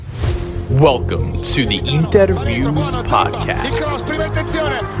Welcome to the Interviews Podcast. Prima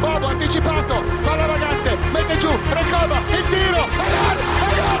attenzione, Bobo anticipato, palla vagante, mette giù, recoba, il tiro,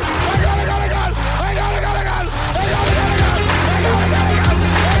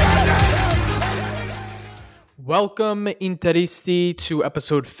 Welcome, Interisti, to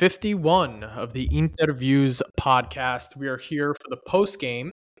episode 51 of the Interviews Podcast. We are here for the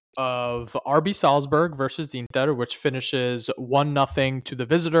post-game of RB Salzburg versus Inter, which finishes 1-0 to the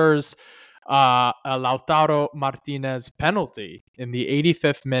visitors. A Lautaro Martinez penalty in the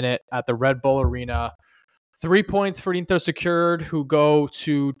 85th minute at the Red Bull Arena. 3 points for Inter secured, who go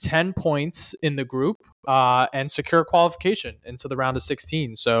to 10 points in the group and secure qualification into the round of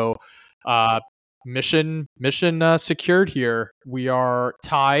 16. So mission secured here. We are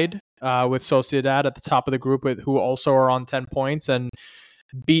tied with Sociedad at the top of the group, who also are on 10 points and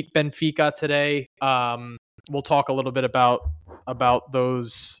beat Benfica today. We'll talk a little bit about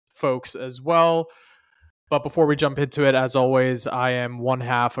those folks as well. But before we jump into it, as always, I am one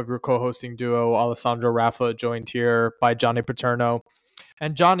half of your co-hosting duo, Alessandro Rafa, joined here by Johnny Paterno.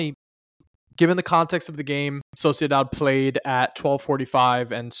 And Johnny, given the context of the game, Sociedad played at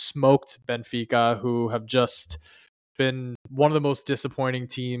 12:45 and smoked Benfica, who have just been one of the most disappointing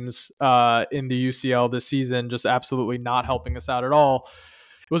teams in the UCL this season, just absolutely not helping us out at all.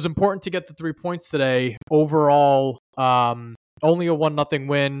 It was important to get the 3 points today. Overall, only a 1-0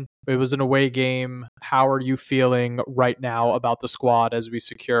 win. It was an away game. How are you feeling right now about the squad as we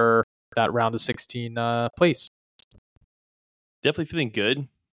secure that round of 16 place? Definitely feeling good.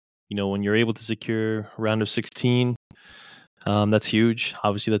 You know, when you're able to secure a round of 16, that's huge.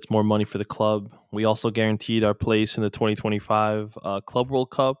 Obviously, that's more money for the club. We also guaranteed our place in the 2025 Club World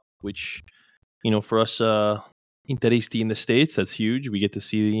Cup, which, you know, for us Interisti in the States, that's huge. We get to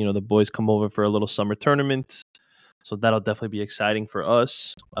see, you know, the boys come over for a little summer tournament. So that'll definitely be exciting for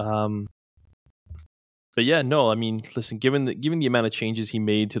us. But yeah, no, I mean, listen, given the amount of changes he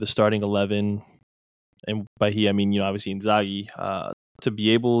made to the starting 11, and by he, I mean, you know, obviously Inzaghi, to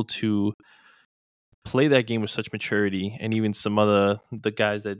be able to play that game with such maturity, and even some of the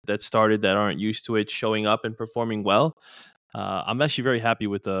guys that started that aren't used to it showing up and performing well, I'm actually very happy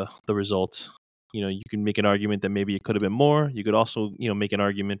with the result. You know, you can make an argument that maybe it could have been more. You could also, you know, make an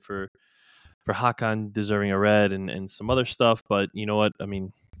argument for Hakan deserving a red and some other stuff. But you know what? I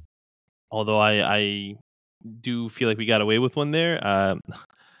mean, although I do feel like we got away with one there,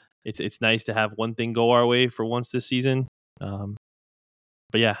 it's nice to have one thing go our way for once this season. But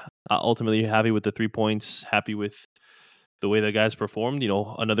yeah, ultimately happy with the 3 points, happy with the way the guys performed. You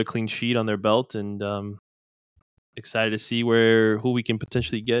know, another clean sheet on their belt, and excited to see who we can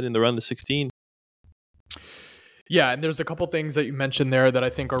potentially get in the round of 16. Yeah, and there's a couple things that you mentioned there that I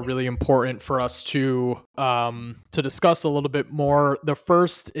think are really important for us to discuss a little bit more. The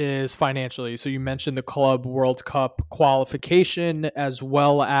first is financially. So you mentioned the Club World Cup qualification as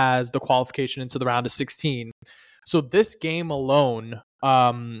well as the qualification into the round of 16. So this game alone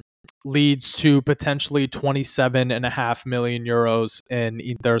leads to potentially 27.5 million euros in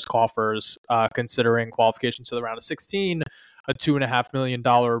Inter's coffers, considering qualification to the round of 16. A $2.5 million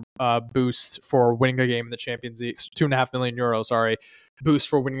boost for winning a game in the Champions League, 2.5 million euros, sorry, boost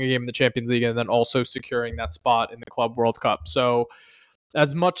for winning a game in the Champions League, and then also securing that spot in the Club World Cup. So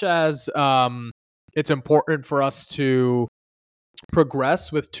as much as it's important for us to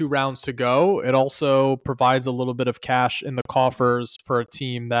progress with 2 rounds to go, it also provides a little bit of cash in the coffers for a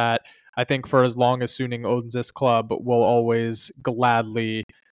team that I think for as long as Suning owns this club will always gladly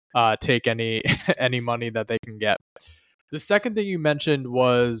take any money that they can get. The second thing you mentioned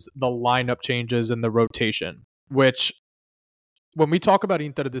was the lineup changes and the rotation, which when we talk about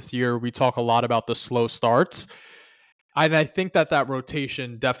Inter this year, we talk a lot about the slow starts. And I think that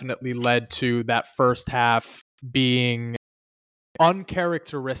rotation definitely led to that first half being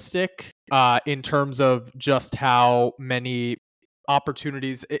uncharacteristic in terms of just how many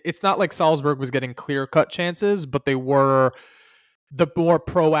opportunities. It's not like Salzburg was getting clear-cut chances, but they were the more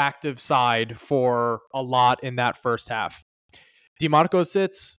proactive side for a lot in that first half. Di Marco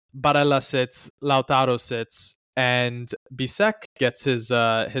sits, Barella sits, Lautaro sits, and Bissek gets his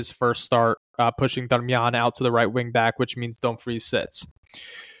first start, pushing Darmian out to the right wing back, which means Dumfries sits.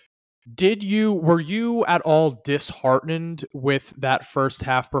 Were you at all disheartened with that first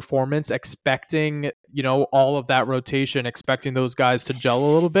half performance, expecting, you know, all of that rotation, expecting those guys to gel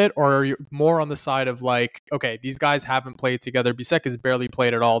a little bit? Or are you more on the side of like, okay, these guys haven't played together. Bissek has barely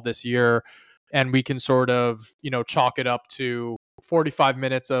played at all this year, and we can sort of, you know, chalk it up to 45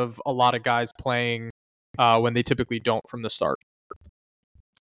 minutes of a lot of guys playing when they typically don't from the start.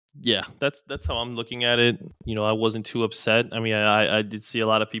 Yeah, that's how I'm looking at it. I wasn't too upset. I mean, I did see a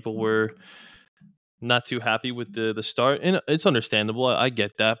lot of people were not too happy with the start, and it's understandable. I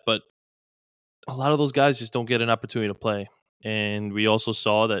get that, but a lot of those guys just don't get an opportunity to play. And we also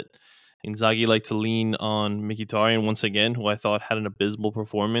saw that Inzaghi liked to lean on Mkhitaryan once again, who I thought had an abysmal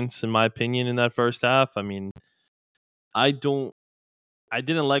performance, in my opinion, in that first half. I mean, I don't, I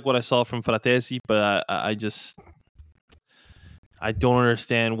didn't like what I saw from Fratesi, but I don't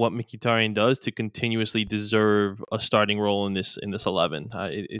understand what Mkhitaryan does to continuously deserve a starting role in this 11.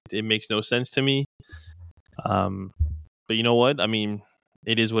 It makes no sense to me. But you know what? I mean,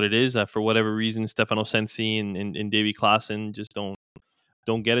 it is what it is. For whatever reason, Stefano Sensi and Davy Klaassen just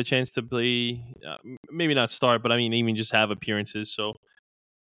don't get a chance to play. Maybe not start, but I mean, even just have appearances. So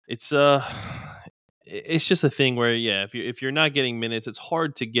it's it's just a thing where, yeah, if you're not getting minutes, it's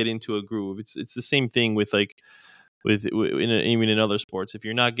hard to get into a groove. It's the same thing with even in other sports. If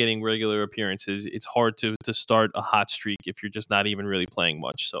you're not getting regular appearances, it's hard to start a hot streak if you're just not even really playing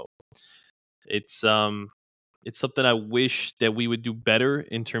much. So it's it's something I wish that we would do better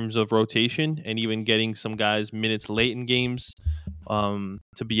in terms of rotation and even getting some guys minutes late in games,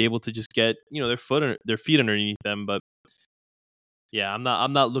 to be able to just get their feet underneath them. But yeah, I'm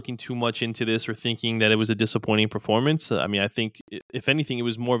not looking too much into this or thinking that it was a disappointing performance. I mean, I think if anything, it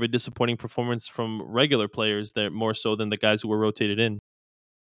was more of a disappointing performance from regular players that more so than the guys who were rotated in.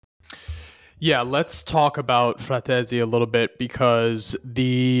 Yeah, let's talk about Fratesi a little bit because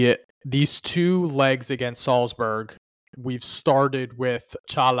these two legs against Salzburg, we've started with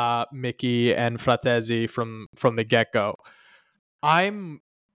Chala, Mickey, and Fratesi from the get-go. I'm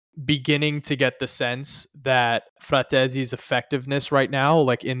beginning to get the sense that Fratesi's effectiveness right now,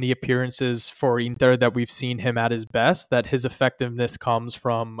 like in the appearances for Inter that we've seen him at his best, that his effectiveness comes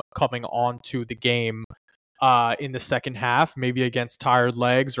from coming onto the game in the second half, maybe against tired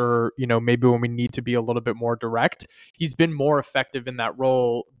legs, or maybe when we need to be a little bit more direct. He's been more effective in that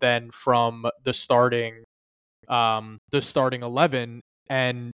role than from the starting 11.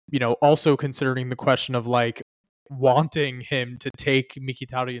 And also considering the question of like wanting him to take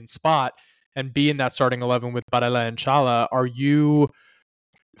Mkhitaryan's spot and be in that starting 11 with Barella and Chala, are you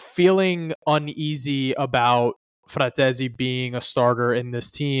feeling uneasy about Fratesi being a starter in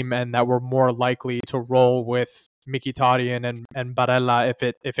this team and that we're more likely to roll with Mkhitaryan and Barella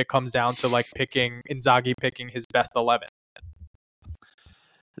if it comes down to like Inzaghi picking his best 11?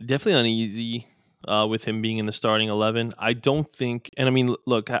 Definitely uneasy with him being in the starting 11. I don't think, and I mean,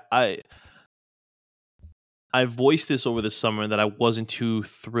 look, I voiced this over the summer that I wasn't too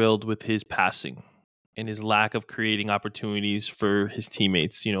thrilled with his passing and his lack of creating opportunities for his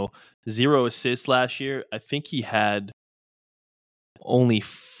teammates. 0 assists last year. I think he had only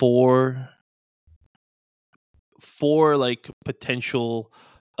four like potential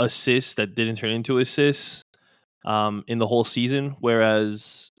assists that didn't turn into assists in the whole season.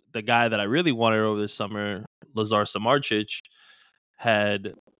 Whereas the guy that I really wanted over the summer, Lazar Samardzic,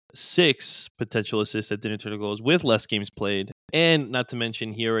 had 6 potential assists that didn't turn to goals with less games played. And not to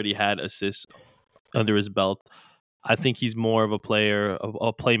mention, he already had assists under his belt. I think he's more of a player,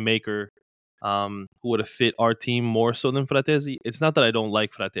 a playmaker, who would have fit our team more so than Fratesi. It's not that I don't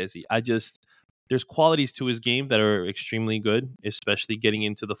like Fratesi. There's qualities to his game that are extremely good, especially getting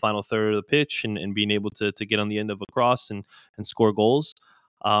into the final third of the pitch and being able to get on the end of a cross and score goals.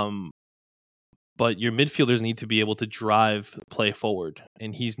 But your midfielders need to be able to drive play forward,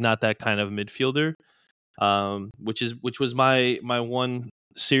 and he's not that kind of midfielder, which was my one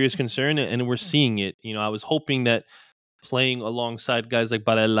serious concern, and we're seeing it. I was hoping that playing alongside guys like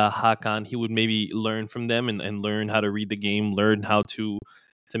Barella, Hakan, he would maybe learn from them and learn how to read the game, learn how to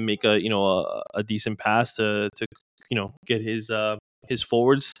make a decent pass to get his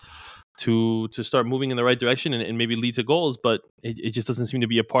forwards to start moving in the right direction and maybe lead to goals. But it just doesn't seem to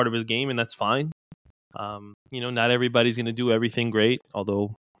be a part of his game, and that's fine. Not everybody's going to do everything great,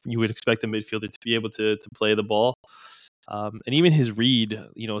 although you would expect a midfielder to be able to play the ball. And even his read,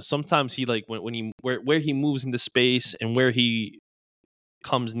 sometimes he like when he where he moves into space and where he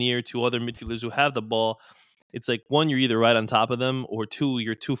comes near to other midfielders who have the ball, it's like, one, you're either right on top of them, or two,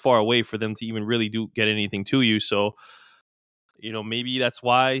 you're too far away for them to even really get anything to you. So, maybe that's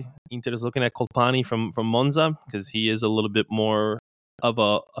why Inter is looking at Colpani from Monza, because he is a little bit more of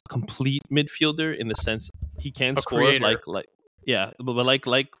a complete midfielder in the sense he can score, creator. yeah, but like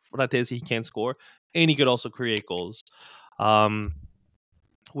Fratesi, he can score and he could also create goals,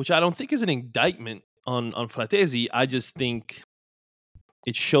 which I don't think is an indictment on Fratesi. I just think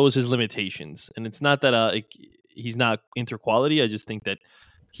it shows his limitations, and it's not that he's not interquality. I just think that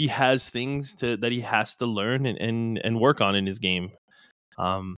he has things that he has to learn and work on in his game.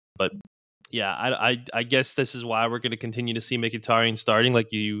 But yeah, I guess this is why we're going to continue to see Mkhitaryan starting, like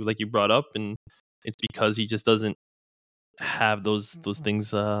you brought up, and it's because he just doesn't have those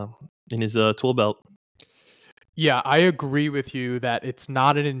things in his tool belt. Yeah, I agree with you that it's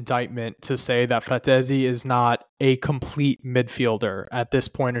not an indictment to say that Fratesi is not a complete midfielder at this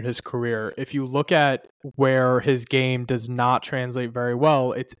point in his career. If you look at where his game does not translate very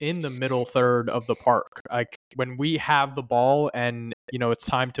well, it's in the middle third of the park. Like when we have the ball and, it's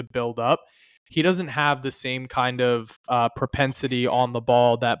time to build up, he doesn't have the same kind of propensity on the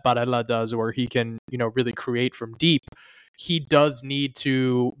ball that Barella does, where he can, really create from deep. He does need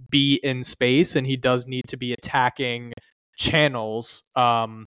to be in space and he does need to be attacking channels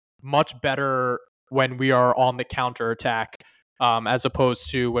much better when we are on the counter attack, as opposed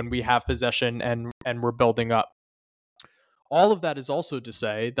to when we have possession and we're building up. All of that is also to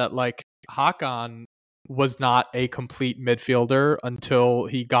say that like Hakan was not a complete midfielder until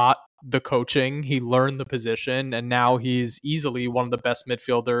he got the coaching, he learned the position, and now he's easily one of the best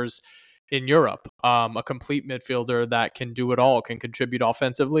midfielders in Europe. A complete midfielder that can do it all, can contribute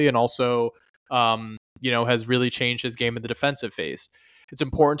offensively, and also, has really changed his game in the defensive phase. It's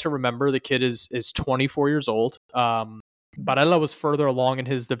important to remember the kid is 24 years old. Barella was further along in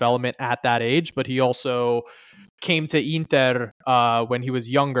his development at that age, but he also came to Inter when he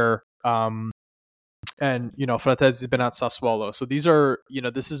was younger. And Fratesi has been at Sassuolo. So these are,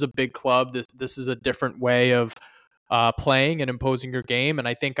 this is a big club. This is a different way of playing and imposing your game. And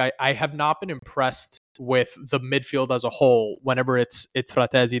I think I have not been impressed with the midfield as a whole whenever it's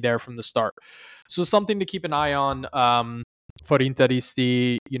Fratesi there from the start. So something to keep an eye on for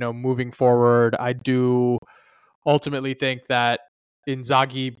Interisti, moving forward. I do ultimately think that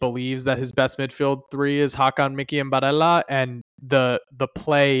Inzaghi believes that his best midfield three is Hakan, Miki, and Barella, and the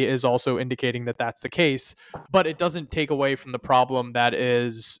play is also indicating that that's the case. But it doesn't take away from the problem that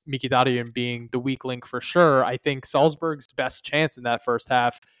is Mkhitaryan being the weak link for sure. I think Salzburg's best chance in that first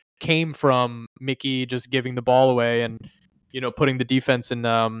half came from Miki just giving the ball away and putting the defense in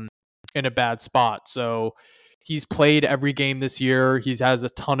a bad spot. So he's played every game this year. He has a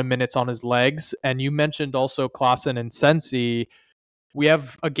ton of minutes on his legs. And you mentioned also Klaassen and Sensi. We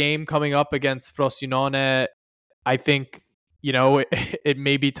have a game coming up against Frosinone. I think, it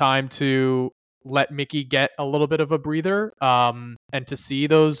may be time to let Mickey get a little bit of a breather and to see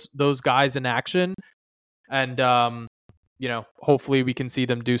those guys in action. And, hopefully we can see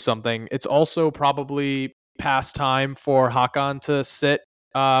them do something. It's also probably past time for Hakan to sit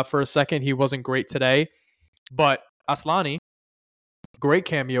for a second. He wasn't great today. But Aslani, great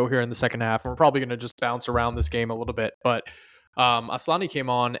cameo here in the second half. And we're probably going to just bounce around this game a little bit. But Aslani came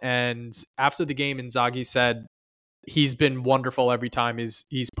on, and after the game, Inzaghi said he's been wonderful every time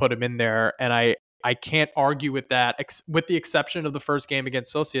he's put him in there. And I can't argue with that, with the exception of the first game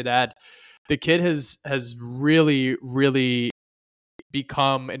against Sociedad. The kid has really, really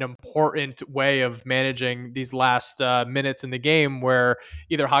become an important way of managing these last minutes in the game where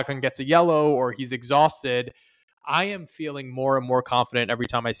either Hakan gets a yellow or he's exhausted. I am feeling more and more confident every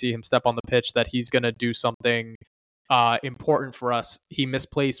time I see him step on the pitch that he's going to do something important for us. He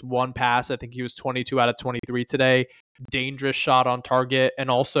misplaced one pass. I think he was 22 out of 23 today. Dangerous shot on target. And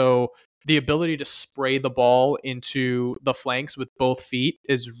also the ability to spray the ball into the flanks with both feet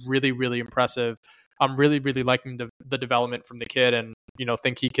is really, really impressive. I'm really, really liking the development from the kid, and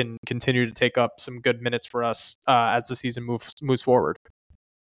think he can continue to take up some good minutes for us as the season moves forward.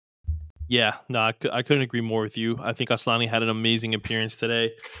 Yeah, no, I couldn't agree more with you. I think Aslani had an amazing appearance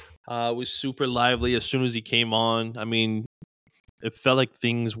today. It was super lively as soon as he came on. I mean, it felt like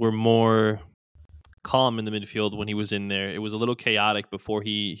things were more calm in the midfield when he was in there. It was a little chaotic before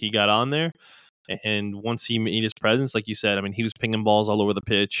he got on there. And once he made his presence, like you said, I mean, he was pinging balls all over the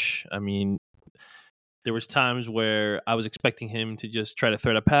pitch. I mean, there was times where I was expecting him to just try to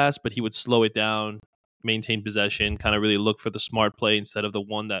thread a pass, but he would slow it down, maintain possession, kind of really look for the smart play instead of the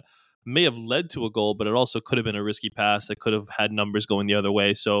one that may have led to a goal, but it also could have been a risky pass that could have had numbers going the other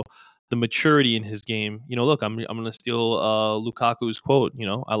way. So the maturity in his game, look, I'm going to steal Lukaku's quote,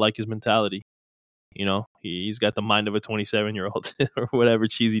 I like his mentality. He's got the mind of a 27-year-old or whatever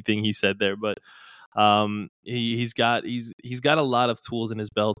cheesy thing he said there. But he's got a lot of tools in his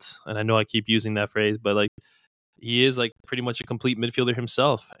belt. And I know I keep using that phrase, but like he is like pretty much a complete midfielder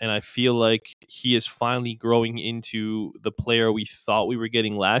himself. And I feel like he is finally growing into the player we thought we were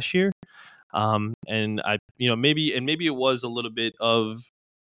getting last year. And maybe it was a little bit of,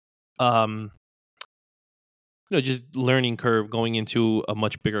 just learning curve going into a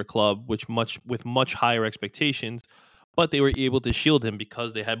much bigger club, with much higher expectations. But they were able to shield him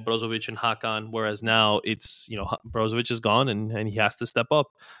because they had Brozovic and Hakan, whereas now it's, Brozovic is gone and he has to step up.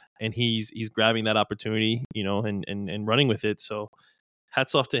 and he's grabbing that opportunity, and running with it. So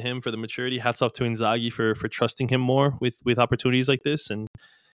hats off to him for the maturity. Hats off to Inzaghi for trusting him more with opportunities like this, and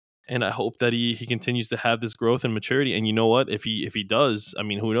I hope that he continues to have this growth and maturity. And you know what? If he does, I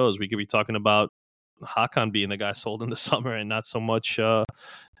mean, who knows? We could be talking about Hakan being the guy sold in the summer, and not so much,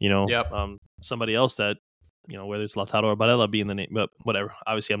 Yep. somebody else that, whether it's Lautaro or Barella being the name, but whatever.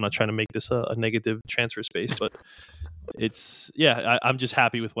 Obviously, I'm not trying to make this a negative transfer space, but I'm just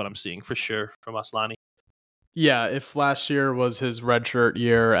happy with what I'm seeing for sure from Aslani. Yeah, if last year was his redshirt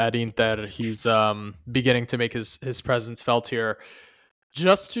year at Inter, he's beginning to make his presence felt here.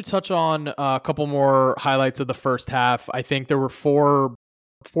 Just to touch on a couple more highlights of the first half, I think there were four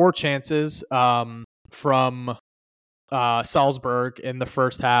chances from Salzburg in the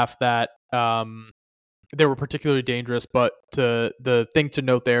first half that they were particularly dangerous. But the thing to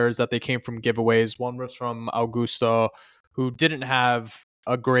note there is that they came from giveaways. One was from Augusto, who didn't have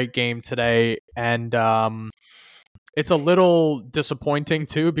a great game today, and it's a little disappointing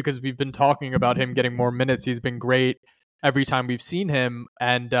too, because we've been talking about him getting more minutes. He's been great every time we've seen him,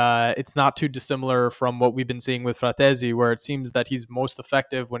 and it's not too dissimilar from what we've been seeing with Fratesi, where it seems that he's most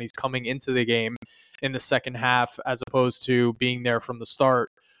effective when he's coming into the game in the second half as opposed to being there from the start.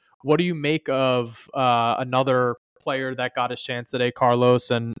 What do you make of another player that got his chance today,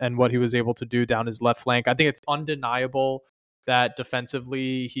 Carlos, and what he was able to do down his left flank? I think it's undeniable that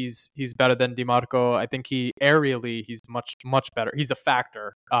defensively he's better than DiMarco. I think aerially he's much better. He's a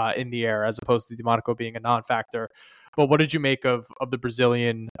factor in the air as opposed to DiMarco being a non-factor. But what did you make of the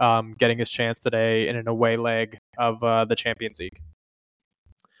Brazilian getting his chance today in an away leg of the Champions League?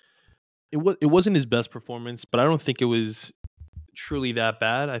 It wasn't his best performance, but I don't think it was truly that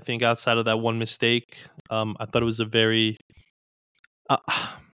bad. I think outside of that one mistake, I thought it was a very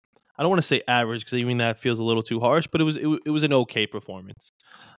I don't want to say average, because even that feels a little too harsh, but it was an okay performance.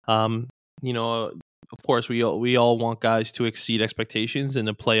 Of course, we all want guys to exceed expectations and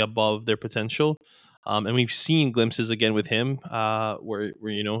to play above their potential. And we've seen glimpses again with him, where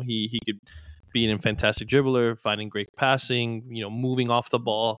he could be a fantastic dribbler, finding great passing, moving off the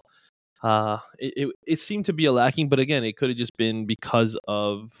ball. It seemed to be a lacking, but again, it could have just been because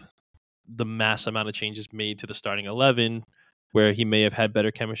of the mass amount of changes made to the starting 11, where he may have had better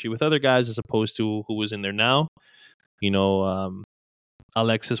chemistry with other guys as opposed to who was in there now.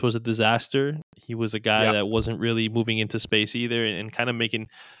 Alexis was a disaster. He was a guy that wasn't really moving into space either, and kind of making,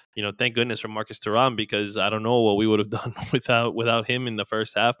 thank goodness for Marcus Thuram, because I don't know what we would have done without him in the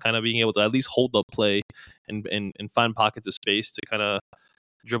first half, kind of being able to at least hold up play and find pockets of space to kind of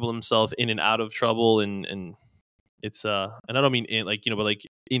dribble himself in and out of trouble, and it's and I don't mean but like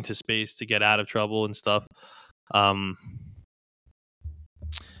into space to get out of trouble and stuff.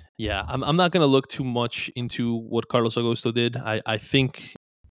 Yeah, I'm not going to look too much into what Carlos Augusto did. I think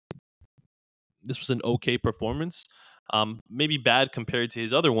this was an okay performance. Maybe bad compared to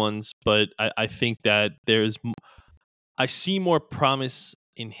his other ones, but I think that I see more promise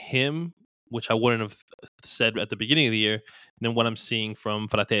in him, which I wouldn't have said at the beginning of the year, than what I'm seeing from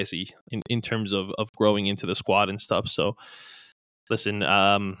Fratesi in terms of growing into the squad and stuff. So, listen,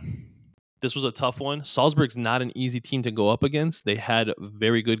 this was a tough one. Salzburg's not an easy team to go up against. They had a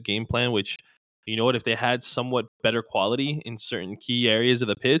very good game plan, which, if they had somewhat better quality in certain key areas of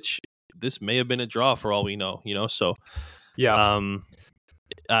the pitch, this may have been a draw for all we know, So, yeah,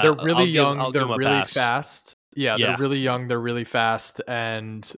 they're really young. They're really fast. Yeah, they're really young. They're really fast,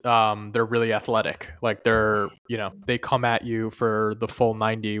 and they're really athletic. Like they come at you for the full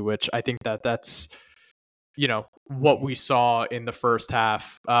 90, which I think that's what we saw in the first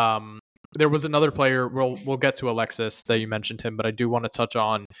half. There was another player, we'll get to Alexis, that you mentioned him, but I do want to touch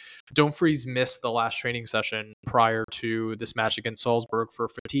on Dumfries missed the last training session prior to this match against Salzburg for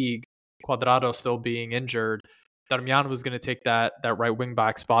fatigue. Cuadrado still being injured. Darmian was going to take that right wing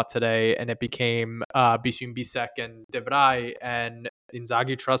back spot today, and it became between Bissek and De Vrij, and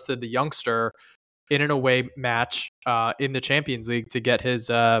Inzaghi trusted the youngster in an away match in the Champions League to get his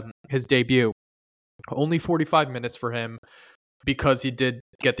debut. Only 45 minutes for him, because he did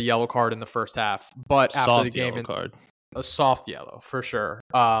get the yellow card in the first half. But after the game, a soft yellow for sure.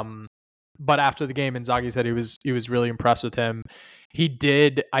 But after the game, Inzaghi said he was really impressed with him. He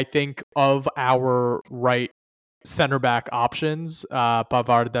did, I think, of our right center back options,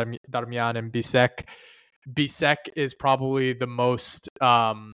 Pavard, Darmian, and Bissek. Bissek is probably the most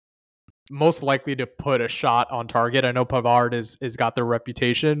likely to put a shot on target. I know Pavard is got the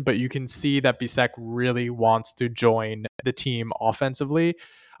reputation, but you can see that Bissek really wants to join the team offensively.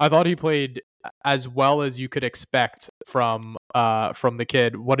 I thought he played as well as you could expect from the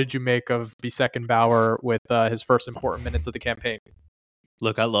kid. What did you make of Bisseckenbauer with his first important minutes of the campaign?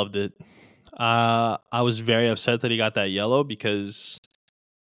 Look, I loved it. I was very upset that he got that yellow because,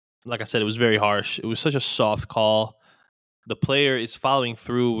 like I said, it was very harsh. It was such a soft call. The player is following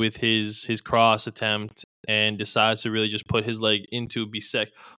through with his cross attempt and decides to really just put his leg into Bisek,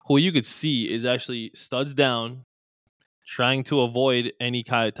 who you could see is actually studs down, trying to avoid any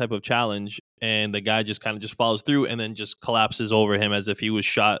type of challenge, and the guy just kind of just follows through and then just collapses over him as if he was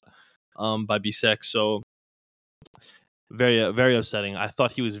shot by Bisek. So very very upsetting. I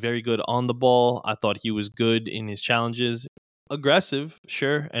thought he was very good on the ball. I thought he was good in his challenges. Aggressive,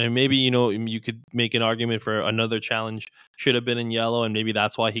 sure, and maybe you could make an argument for another challenge should have been in yellow, and maybe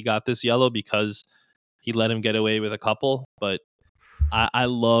that's why he got this yellow because he let him get away with a couple. But I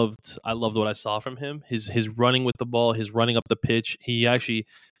loved what I saw from him. His running with the ball, his running up the pitch. He actually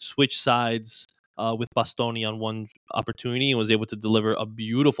switched sides with Bastoni on one opportunity and was able to deliver a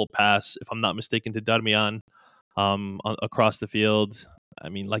beautiful pass, if I'm not mistaken, to Darmian across the field. I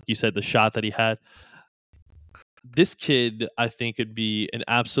mean, like you said, the shot that he had. This kid, I think, could be an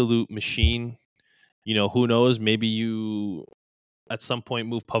absolute machine. Who knows? Maybe you at some point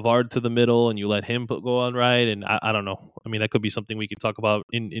move Pavard to the middle and you let him go on right. And I don't know. I mean, that could be something we could talk about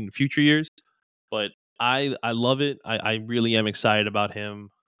in future years. But I love it. I really am excited about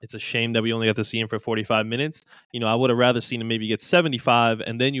him. It's a shame that we only got to see him for 45 minutes. I would have rather seen him maybe get 75,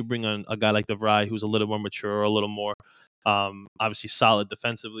 and then you bring on a guy like De Vrij who's a little more mature, or a little more obviously solid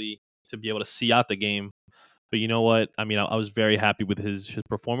defensively to be able to see out the game. But you know what? I mean, I was very happy with his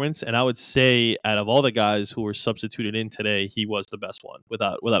performance, and I would say out of all the guys who were substituted in today, he was the best one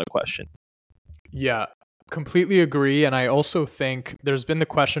without a question. Yeah, completely agree. And I also think there's been the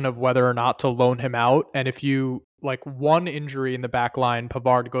question of whether or not to loan him out. And if you like one injury in the back line,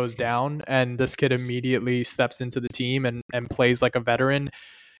 Pavard goes down, and this kid immediately steps into the team and plays like a veteran.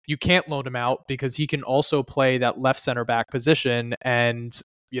 You can't loan him out because he can also play that left center back position. And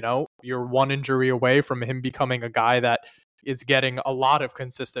you're one injury away from him becoming a guy that is getting a lot of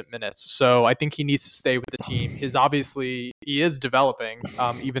consistent minutes. So I think he needs to stay with the team. He is developing,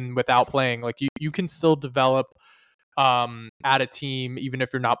 even without playing. Like you can still develop at a team, even if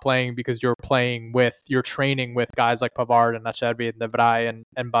you're not playing, because you're training with guys like Pavard and Acerbi and De Vrij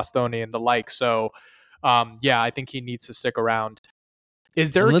and Bastoni and the like. So I think he needs to stick around.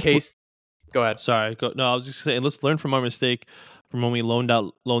 Is there a case? Go ahead. Sorry. No, I was just saying, let's learn from our mistake from when we loaned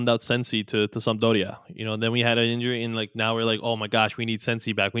out Sensi to Sampdoria. Then we had an injury, and now we're like, oh my gosh, we need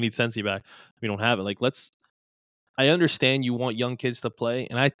Sensi back. We don't have it. I understand you want young kids to play,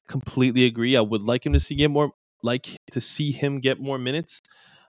 and I completely agree. I would like him to see him get more minutes,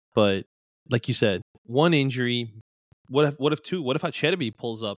 but like you said, one injury. What if two? What if Acerbi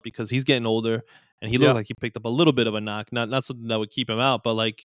pulls up because he's getting older and he looked like he picked up a little bit of a knock, not something that would keep him out, but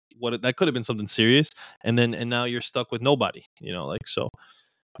that could have been something serious, and now you're stuck with nobody. So.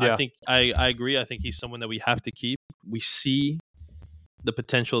 Yeah. I think I agree. I think he's someone that we have to keep. We see the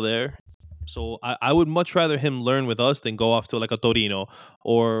potential there. So I would much rather him learn with us than go off to like a Torino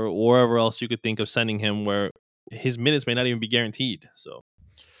or wherever else you could think of sending him, where his minutes may not even be guaranteed. So,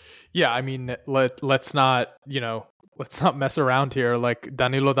 yeah, I mean, let's not mess around here. Like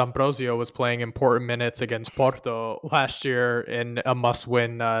Danilo D'Ambrosio was playing important minutes against Porto last year in a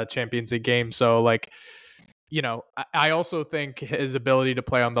must-win Champions League game. So, I also think his ability to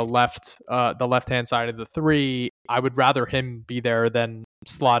play on the left-hand side of the three, I would rather him be there than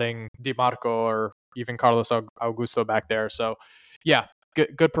slotting Di Marco or even Carlos Augusto back there. So, yeah,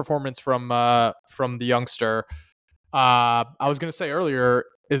 good performance from the youngster. I was going to say earlier,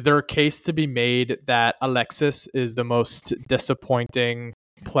 is there a case to be made that Alexis is the most disappointing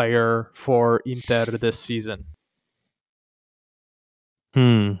player for Inter this season?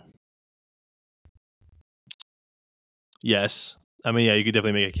 Yes. I mean, yeah, you could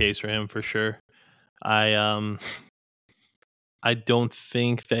definitely make a case for him for sure. I don't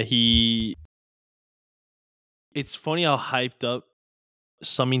think that he. It's funny how hyped up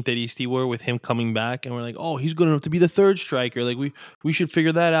some Interisti were with him coming back, and we're like, oh, he's good enough to be the third striker. Like we should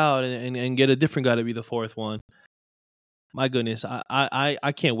figure that out and get a different guy to be the fourth one. My goodness,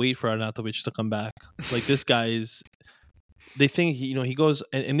 I can't wait for Arnautovic to come back. Like this guy is. They think he goes,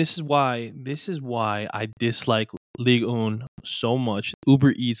 and this is why I dislike Ligue 1 so much.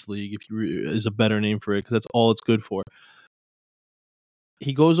 Uber Eats League, is a better name for it, because that's all it's good for.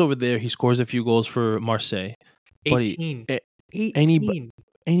 He goes over there, he scores a few goals for Marseille. 18.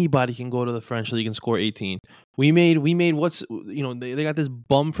 Anybody can go to the French league and score 18. We made what's they got this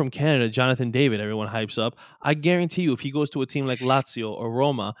bum from Canada, Jonathan David. Everyone hypes up. I guarantee you, if he goes to a team like Lazio or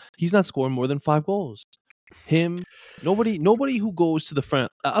Roma, he's not scoring more than 5 goals. Nobody who goes to the France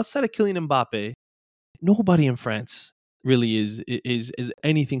outside of Kylian Mbappe, nobody in France really is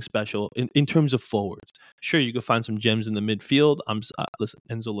anything special in terms of forwards. Sure, you could find some gems in the midfield. Listen,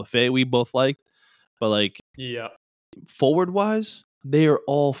 Enzo Lefebvre we both like, but like Yeah. forward wise, they are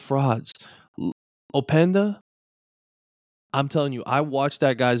all frauds. Openda, I'm telling you, I watched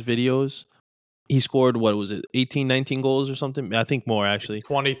that guy's videos. He scored, what was it, 18, 19 goals or something? I think more actually.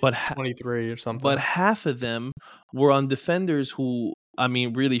 20, But 23 or but something. half of them were on defenders who, I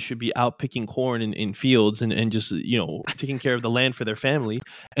mean, really should be out picking corn in fields and just, taking care of the land for their family.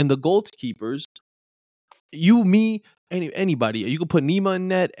 And the goalkeepers, you, me, anybody, you could put Nima in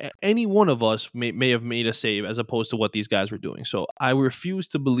net. Any one of us may have made a save as opposed to what these guys were doing. So I refuse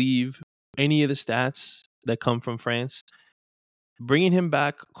to believe any of the stats that come from France. Bringing him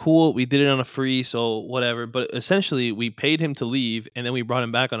back, cool. We did it on a free, so whatever. But essentially, we paid him to leave, and then we brought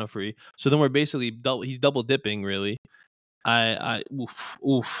him back on a free. So then we're basically he's double dipping, really.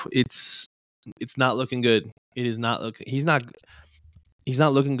 Oof. It's not looking good. It is not looking. He's not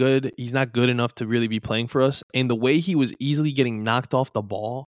looking good. He's not good enough to really be playing for us. And the way he was easily getting knocked off the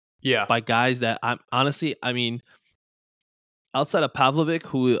ball, Yeah. by guys that I'm honestly, I mean, outside of Pavlovic,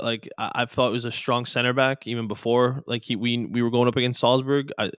 who like I thought was a strong center back even before, like we were going up against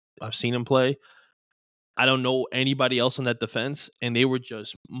Salzburg. I've seen him play. I don't know anybody else on that defense, and they were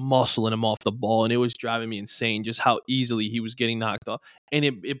just muscling him off the ball, and it was driving me insane just how easily he was getting knocked off. And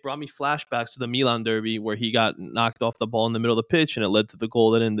it brought me flashbacks to the Milan derby where he got knocked off the ball in the middle of the pitch, and it led to the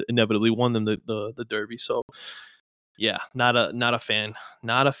goal that inevitably won them the derby. So yeah, not a fan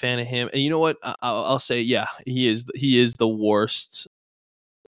of him. And you know what? I'll say, yeah, he is the worst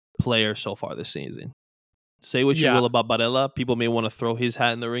player so far this season. Say what you Yeah. will about Barella. People may want to throw his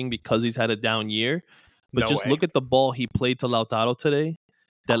hat in the ring because he's had a down year. But No just way. look at the ball he played to Lautaro today.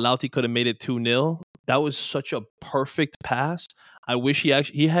 That Lauti could have made it 2-0. That was such a perfect pass. I wish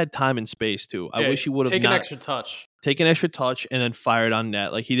he had time and space too. I wish he would have taken an extra touch. taken extra touch and then fired on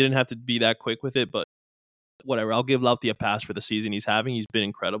net. Like he didn't have to be that quick with it, but whatever. I'll give Lauti a pass for the season he's having. He's been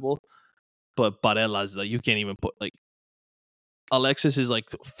incredible. But Barella's like, you can't even put like Alexis is like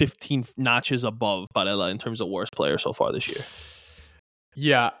 15 notches above Barella in terms of worst player so far this year.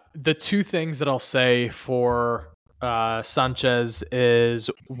 Yeah, the two things that I'll say for Sanchez is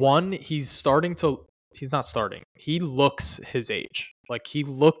one, he's not starting. He looks his age. Like he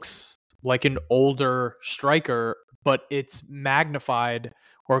looks like an older striker, but it's magnified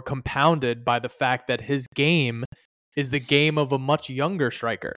or compounded by the fact that his game is the game of a much younger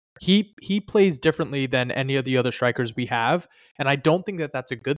striker. He plays differently than any of the other strikers we have, and I don't think that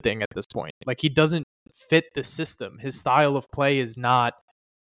that's a good thing at this point. Like he doesn't fit the system. His style of play is not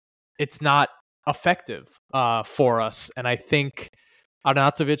effective for us, and I think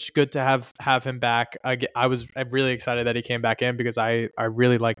Arnautovic, good to have him back. I'm really excited that he came back in because I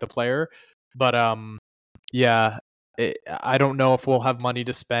really like the player, but yeah. I don't know if we'll have money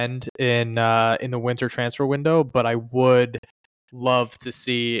to spend in the winter transfer window, but I would love to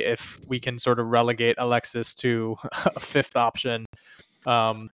see if we can sort of relegate Alexis to a fifth option.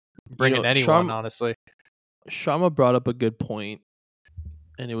 Bring in anyone, honestly. Sharma brought up a good point,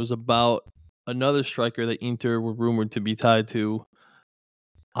 and it was about another striker that Inter were rumored to be tied to,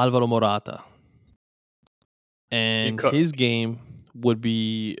 Alvaro Morata. And his game would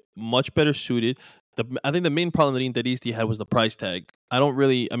be much better suited. I think the main problem that Interisti had was the price tag.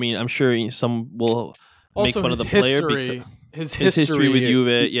 I'm sure some will make fun of the player because his history with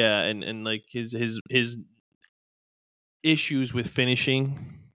Juve, yeah, and like his issues with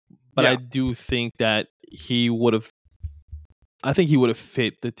finishing. But I do think that he would have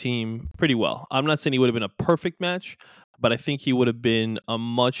fit the team pretty well. I'm not saying he would have been a perfect match, but I think he would have been a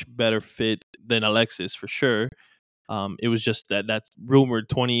much better fit than Alexis for sure. It was just that's rumored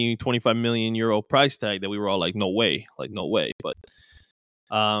 20-25 million euro price tag that we were all like, no way. But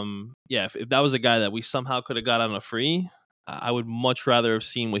if that was a guy that we somehow could have got on a free, I would much rather have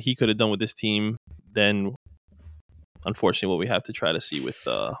seen what he could have done with this team than, unfortunately, what we have to try to see with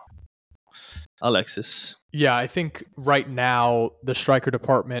Alexis. Yeah, I think right now the striker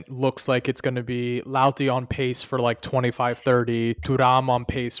department looks like it's going to be Lauti on pace for like 25-30, Thuram on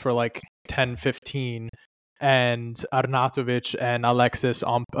pace for like 10-15, and Arnautovic and Alexis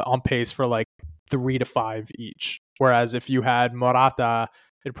on pace for like 3-5 each. Whereas if you had Morata,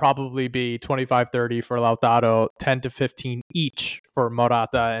 it'd probably be 25-30 for Lautaro, 10-15 each for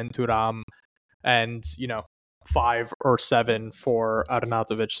Morata and Thuram, and 5 or 7 for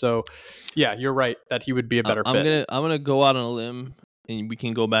Arnautovic. So yeah, you're right that he would be a better fit. I'm gonna go out on a limb, and we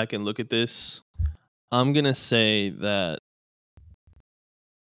can go back and look at this. I'm gonna say that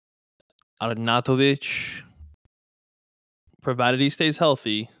Arnautovic, provided he stays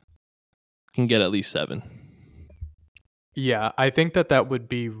healthy, can get at least 7. Yeah, I think that would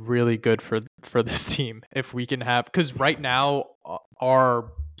be really good for this team if we can have, because right now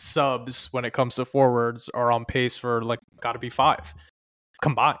our subs when it comes to forwards are on pace for like got to be 5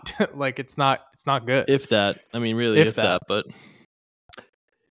 combined. Like it's not good. If that, I mean, really, If if that, that. but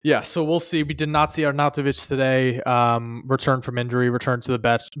Yeah, so we'll see. We did not see Arnautovic today. Returned from injury, returned to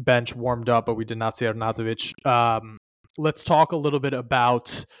the bench, warmed up, but we did not see Arnautovic. Let's talk a little bit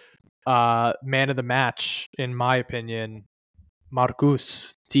about man of the match, in my opinion,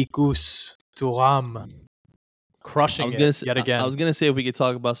 Marcus Tikus Thuram, I crushing was it gonna s- yet I again. was gonna say if we could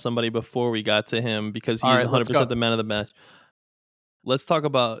talk about somebody before we got to him because he All is right, let's 100% go. the man of the match. Let's talk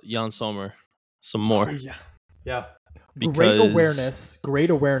about Jan Sommer some Oh more yeah, yeah. because Great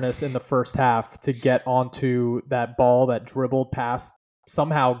awareness in the first half to get onto that ball that dribbled past,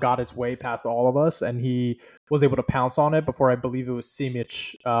 somehow got its way past all of us, and he was able to pounce on it before I believe it was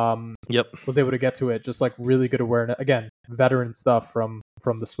Simic yep, was able to get to it. Just like really good awareness. Again, veteran stuff from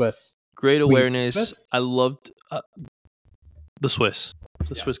the Swiss. great Sweet. awareness. Swiss? I loved the Swiss,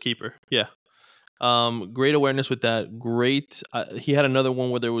 Yeah. Swiss keeper. Yeah. Great awareness with that. Great. He had another one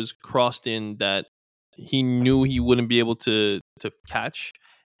where there was crossed in that he knew he wouldn't be able to catch,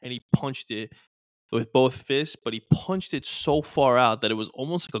 and he punched it with both fists. But he punched it so far out that it was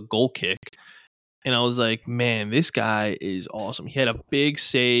almost like a goal kick. And I was like, man, this guy is awesome. He had a big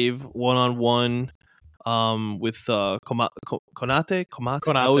save 1-on-1 with Konate.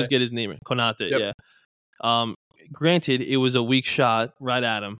 I always Konate. get his name right. Konate. Yep. Yeah. Granted, it was a weak shot right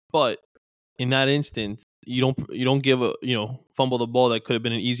at him, but in that instant, you don't give a fumble the ball that could have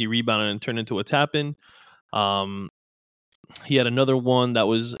been an easy rebound and turn into a tap in. Um, he had another one that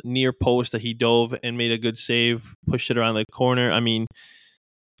was near post that he dove and made a good save, pushed it around the corner. I mean,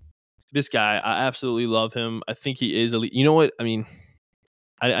 this guy, I absolutely love him. I think he is elite. You know what? I mean,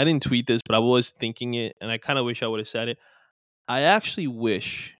 I didn't tweet this, but I was thinking it, and I kind of wish I would have said it. I actually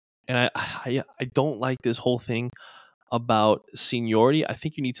wish, and I don't like this whole thing about seniority. I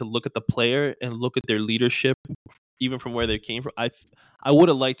think you need to look at the player and look at their leadership, even from where they came from. I would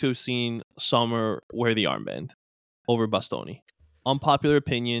have liked to have seen Sommer wear the armband over Bastoni. Unpopular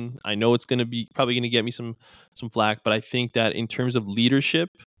opinion. I know it's gonna be probably gonna get me some flack, but I think that in terms of leadership,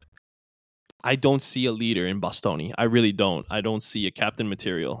 I don't see a leader in Bastoni. I really don't. I don't see a captain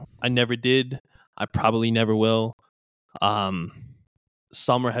material. I never did. I probably never will. Um,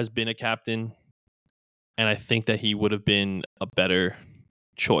 Sommer has been a captain, and I think that he would have been a better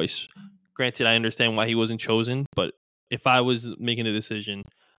choice. Granted, I understand why he wasn't chosen, but if I was making a decision,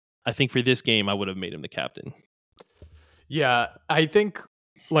 I think for this game I would have made him the captain. Yeah, I think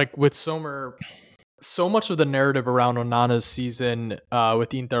like with Sommer, so much of the narrative around Onana's season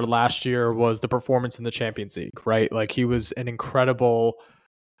with Inter last year was the performance in the Champions League, right? Like he was an incredible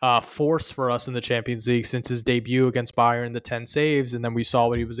force for us in the Champions League since his debut against Bayern, the 10 saves, and then we saw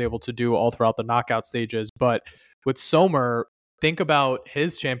what he was able to do all throughout the knockout stages. But with Sommer, think about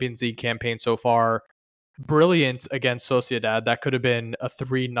his Champions League campaign so far. Brilliant against Sociedad. That could have been a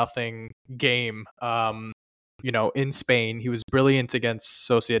 3-0 game. In Spain, he was brilliant against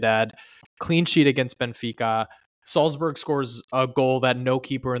Sociedad. Clean sheet against Benfica. Salzburg scores a goal that no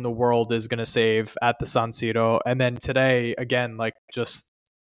keeper in the world is going to save at the San Siro. And then today, again, like just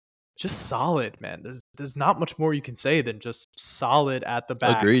solid, man. There's not much more you can say than just solid at the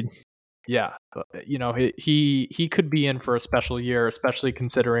back. Agreed. Yeah, he could be in for a special year, especially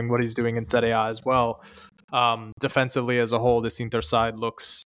considering what he's doing in Serie A as well. Defensively as a whole, this Inter side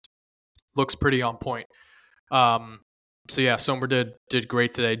looks pretty on point. So yeah, Sommer did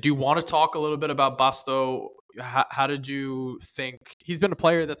great today. Do you want to talk a little bit about Basto? How did you think he's been a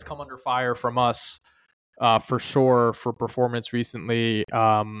player that's come under fire from us for sure for performance recently?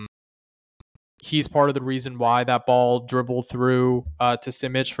 He's part of the reason why that ball dribbled through to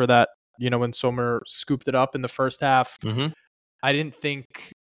Simic for that. When Sommer scooped it up in the first half. Mm-hmm. I didn't think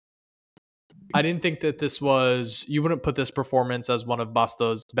that this was, you wouldn't put this performance as one of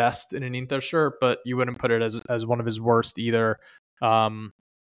Basto's best in an Inter shirt, but you wouldn't put it as one of his worst either.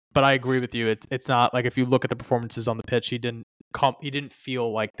 But I agree with you. It's not like if you look at the performances on the pitch, he didn't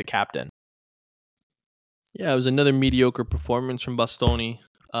feel like the captain. Yeah, it was another mediocre performance from Bastoni.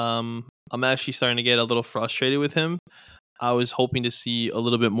 I'm actually starting to get a little frustrated with him. I was hoping to see a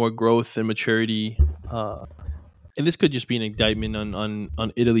little bit more growth and maturity. And this could just be an indictment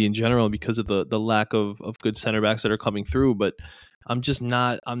on Italy in general because of the lack of good center backs that are coming through. But I'm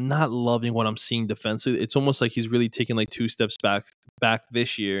not loving what I'm seeing defensively. It's almost like he's really taken like 2 steps back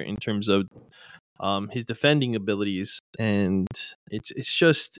this year in terms of his defending abilities. And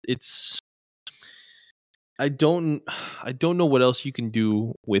it's I don't know what else you can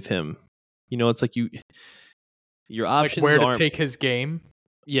do with him. It's like Your Like options where to aren't. take his game.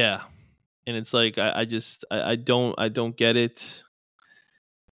 Yeah, and it's like I don't get it.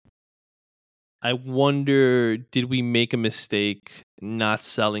 I wonder, did we make a mistake not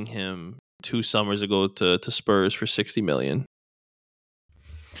selling him 2 summers ago to Spurs for 60 million?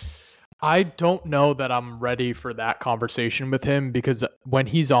 I don't know that I'm ready for that conversation with him because when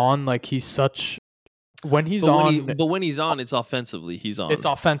he's on, like when he's on, When he's on, it's offensively. He's on. it's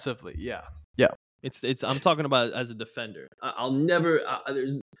offensively. Yeah. Yeah. It's. I'm talking about as a defender. I'll never.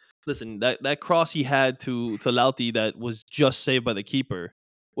 Listen, that cross he had to Lauti that was just saved by the keeper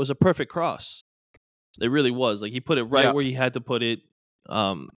was a perfect cross. It really was. Like he put it right where he had to put it.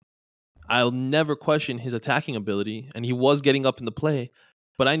 I'll never question his attacking ability, and he was getting up in the play.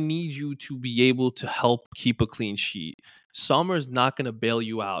 But I need you to be able to help keep a clean sheet. Sommer's not going to bail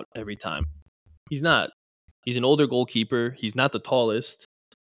you out every time. He's not. He's an older goalkeeper. He's not the tallest.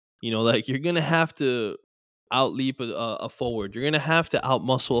 Like you're going to have to outleap a forward. You're going to have to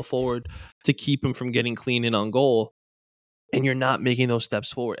outmuscle a forward to keep him from getting clean in on goal. And you're not making those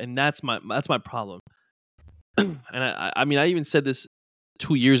steps forward. And that's my problem. And I mean, I even said this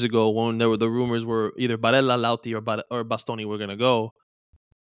 2 years ago when the rumors were either Barella, Lauti, or Bastoni were going to go.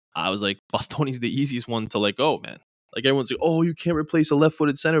 I was like, Bastoni's the easiest one to let go, man. Like everyone's like, oh, you can't replace a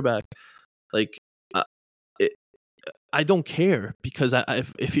left-footed center back. Like, I don't care because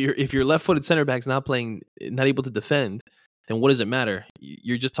if your left-footed center back's not able to defend, then what does it matter?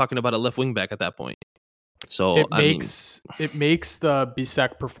 You're just talking about a left wing back at that point. So it makes the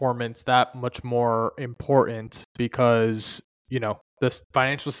Bissek performance that much more important because this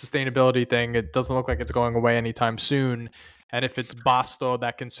financial sustainability thing, it doesn't look like it's going away anytime soon. And if it's Basto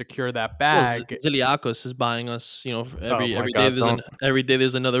that can secure that bag, Ziliakos is buying us. Every day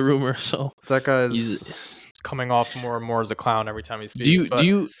there's another rumor. So that guy's coming off more and more as a clown every time he speaks.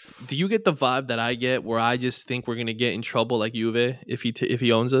 Do you get the vibe that I get where I just think we're gonna get in trouble like Juve if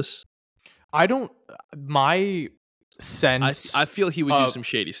he owns us? I don't. My sense. I feel he would do some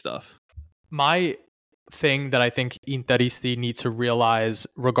shady stuff. My thing that I think Interisti need to realize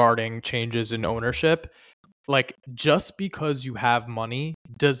regarding changes in ownership, like just because you have money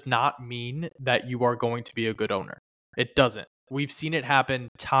does not mean that you are going to be a good owner. It doesn't. We've seen it happen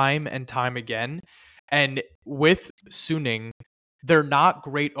time and time again. And with Suning, they're not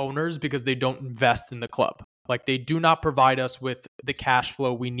great owners because they don't invest in the club. Like they do not provide us with the cash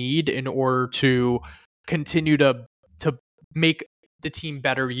flow we need in order to continue to make the team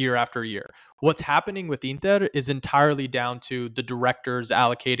better year after year. What's happening with Inter is entirely down to the directors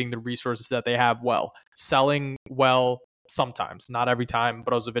allocating the resources that they have well, selling well sometimes, not every time,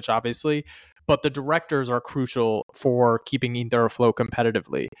 Brozovic obviously, but the directors are crucial for keeping Inter afloat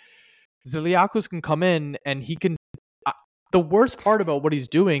competitively. Ziliakos can come in and he can. The worst part about what he's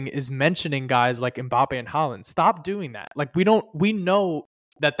doing is mentioning guys like Mbappe and Haaland. Stop doing that. Like we know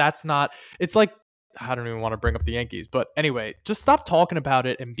that that's not. It's like I don't even want to bring up the Yankees, but anyway, just stop talking about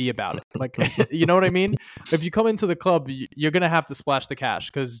it and be about it. Like you know what I mean? If you come into the club, you're gonna have to splash the cash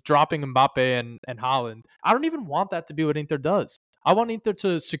because dropping Mbappe and Haaland, I don't even want that to be what Inter does. I want Inter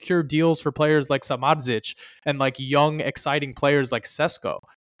to secure deals for players like Samardzic and like young, exciting players like Sesko.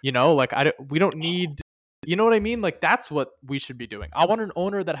 Like we don't need. You know what I mean? Like that's what we should be doing. I want an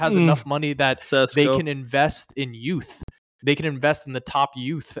owner that has enough money that Sesko. they can invest in youth. They can invest in the top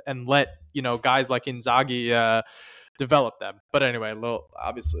youth and let guys like Inzaghi develop them. But anyway,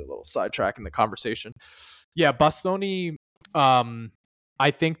 obviously a little sidetrack in the conversation. Yeah, Bastoni. I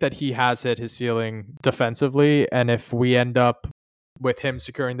think that he has hit his ceiling defensively, and if we end up with him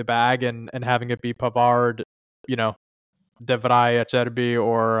securing the bag and having it be Pavard, De Vrij, Acerbi,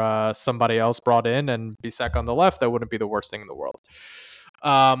 or somebody else brought in and Bissek on the left, that wouldn't be the worst thing in the world.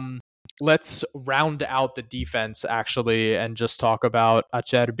 Let's round out the defense, actually, and just talk about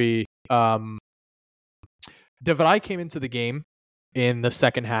Acerbi. De Vrij came into the game in the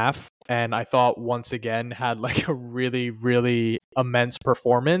second half, and I thought once again had like a really, really immense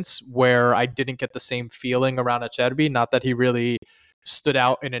performance where I didn't get the same feeling around Acerbi. Not that he really stood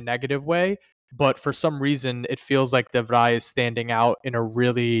out in a negative way, but for some reason, it feels like De Vrij is standing out in a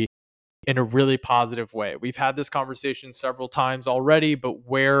really positive way. We've had this conversation several times already, but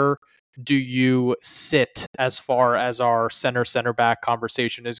where do you sit as far as our center back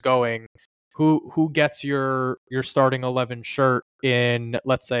conversation is going? Who gets your starting 11 shirt in,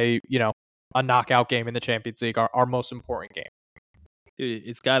 let's say, a knockout game in the Champions League, our most important game? Dude,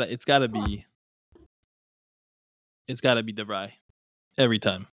 it's gotta be De Vrij every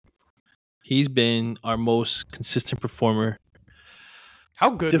time. He's been our most consistent performer.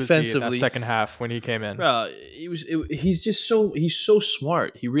 How good was he in that second half when he came in? Bro, he's so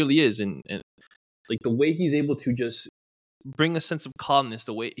smart. He really is. And Like the way he's able to just bring a sense of calmness,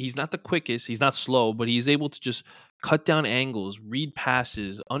 the way he's not the quickest, he's not slow, but he's able to just cut down angles, read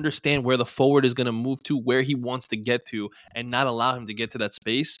passes, understand where the forward is going to move to, where he wants to get to, and not allow him to get to that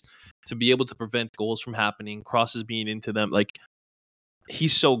space to be able to prevent goals from happening, crosses being into them. Like,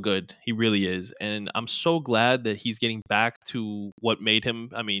 he's so good. He really is. And I'm so glad that he's getting back to what made him,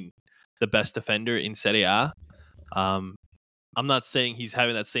 the best defender in Serie A. Um, I'm not saying he's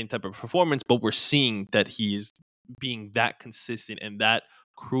having that same type of performance, but we're seeing that he is being that consistent and that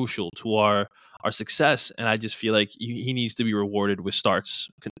crucial to our success. And I just feel like he needs to be rewarded with starts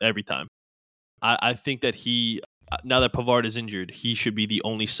every time. I think that now that Pavard is injured, he should be the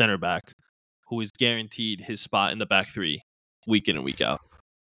only center back who is guaranteed his spot in the back three week in and week out.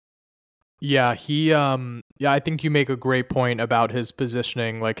 Yeah, I think you make a great point about his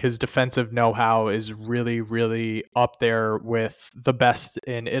positioning. Like, his defensive know-how is really, really up there with the best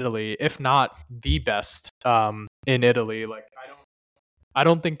in Italy, if not the best in Italy. Like, I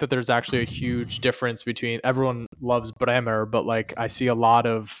don't think that there's actually a huge difference between, everyone loves Bremer, but like, I see a lot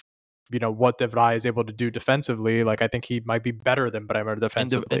of, what De Vrij is able to do defensively. Like, I think he might be better than Bremer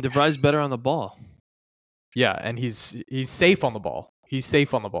defensively. And De Vrij's better on the ball. Yeah, and he's safe on the ball. He's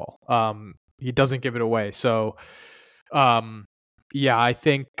safe on the ball. He doesn't give it away. So, I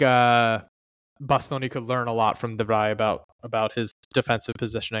think Bastoni could learn a lot from De Vrij about his defensive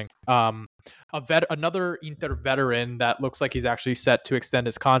positioning. Another Inter veteran that looks like he's actually set to extend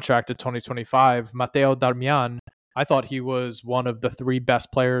his contract to 2025, Matteo Darmian. I thought he was one of the three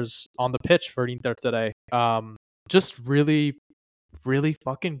best players on the pitch for Inter today. Just really, really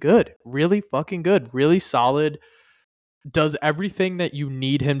fucking good. Really fucking good. Really solid. Does everything that you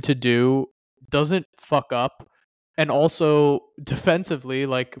need him to do. Doesn't fuck up. And also defensively,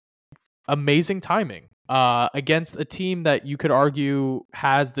 like, amazing timing against a team that you could argue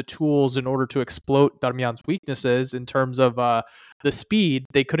has the tools in order to exploit Darmian's weaknesses in terms of the speed.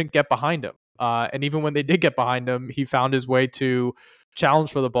 They couldn't get behind him. And even when they did get behind him, he found his way to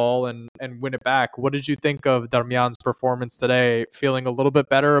challenge for the ball and win it back. What did you think of Darmian's performance today? Feeling a little bit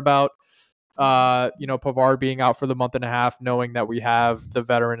better about Pavard being out for the month and a half, knowing that we have the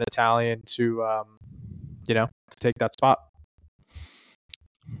veteran Italian to take that spot?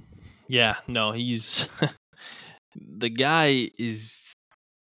 Yeah, no, he's the guy is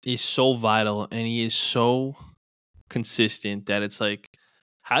so vital and he is so consistent that it's like,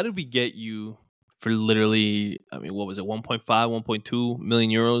 how did we get you for literally, what was it, 1.5, 1.2 million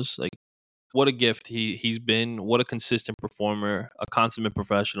euros? Like, what a gift he's been. What a consistent performer, a consummate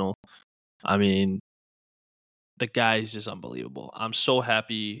professional. The guy is just unbelievable. I'm so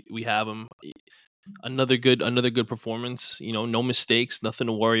happy we have him. Another good performance. No mistakes, nothing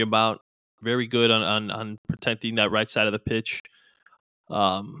to worry about. Very good on protecting that right side of the pitch,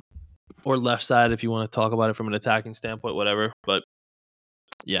 or left side if you want to talk about it from an attacking standpoint, whatever. But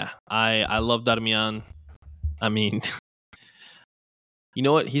yeah, I love Darmian. You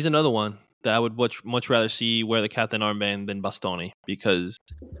know what? He's another one that I would much rather see wear the captain armband than Bastoni, because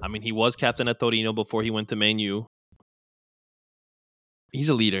he was captain at Torino before he went to Man U. He's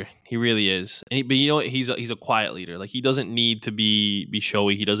a leader. He really is. But you know what? He's a quiet leader. Like, he doesn't need to be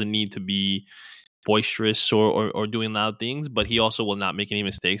showy. He doesn't need to be boisterous or doing loud things. But he also will not make any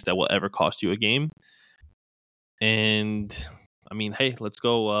mistakes that will ever cost you a game. And hey, let's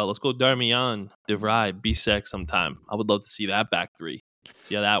go Darmian, De Vrij, Bissek sometime. I would love to see that back three.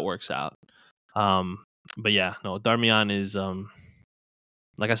 See how that works out. But yeah, no, Darmian is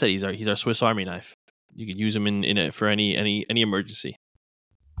like I said, he's our Swiss Army knife. You could use him in it for any emergency.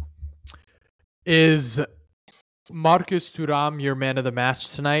 Is Marcus Thuram your man of the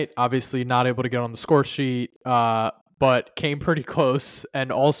match tonight? Obviously not able to get on the score sheet, but came pretty close.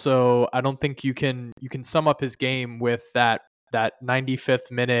 And also, I don't think you can sum up his game with that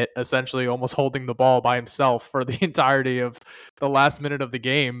 95th minute, essentially almost holding the ball by himself for the entirety of the last minute of the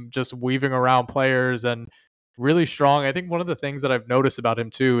game, just weaving around players and really strong. I think one of the things that I've noticed about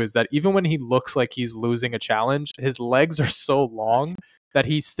him too is that even when he looks like he's losing a challenge, his legs are so long that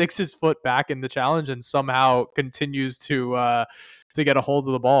he sticks his foot back in the challenge and somehow continues to get a hold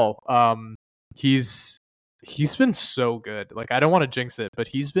of the ball. He's been so good. Like, I don't want to jinx it, but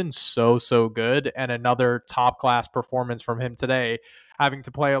he's been so good. And another top class performance from him today, having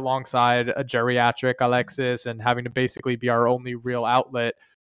to play alongside a geriatric Alexis and having to basically be our only real outlet.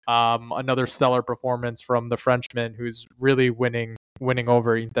 Another stellar performance from the Frenchman, who's really winning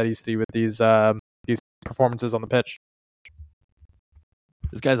over Interisti with these performances on the pitch.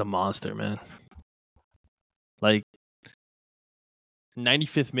 This guy's a monster, man. Like,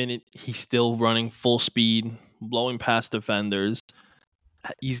 95th minute, he's still running full speed, blowing past defenders.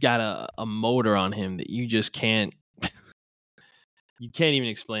 he's got a motor on him that you just can't even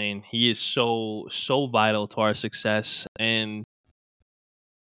explain. He is so vital to our success. And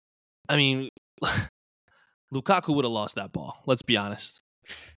I mean, Lukaku would have lost that ball. Let's be honest.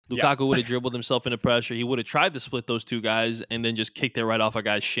 Yeah. Lukaku would have dribbled himself into pressure. He would have tried to split those two guys and then just kicked it right off a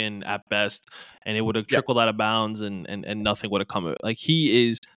guy's shin at best, and it would have trickled out of bounds, and nothing would have come of it. Like, he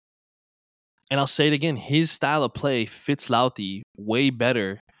is, and I'll say it again, his style of play fits Lauti way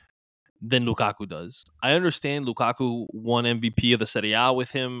better than Lukaku does. I understand Lukaku won MVP of the Serie A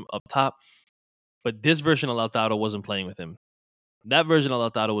with him up top, but this version of Lautaro wasn't playing with him. That version of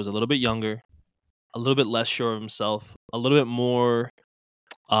Lautaro was a little bit younger, a little bit less sure of himself, a little bit more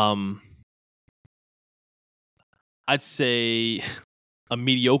I'd say a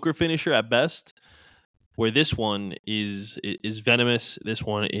mediocre finisher at best, where this one is venomous. This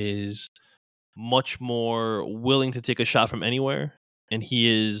one is much more willing to take a shot from anywhere, and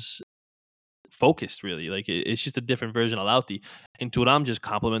he is focused, really. Like, it's just a different version of Lauti, and Thuram just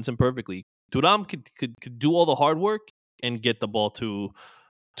complements him perfectly. Thuram could do all the hard work and get the ball to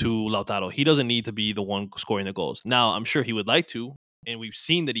Lautaro. He doesn't need to be the one scoring the goals. Now, I'm sure he would like to, and we've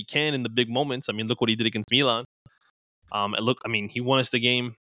seen that he can in the big moments. I mean, look what he did against Milan. He won us the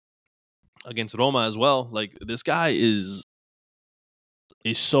game against Roma as well. Like, this guy is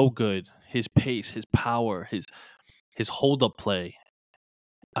so good. His pace, his power, his hold up play.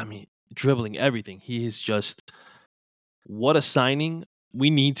 I mean, dribbling, everything. He is just, what a signing. We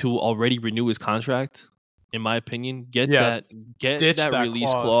need to already renew his contract, in my opinion. Get that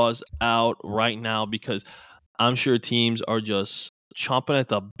release clause out right now, because I'm sure teams are just chomping at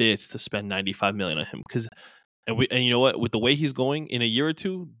the bits to spend 95 million on him. And you know what? With the way he's going, in a year or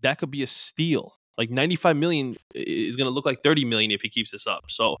two, that could be a steal. Like, 95 million is going to look like 30 million if he keeps this up.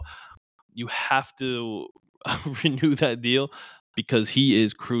 So you have to renew that deal, because he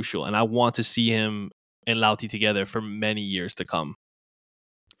is crucial. And I want to see him and Lauti together for many years to come.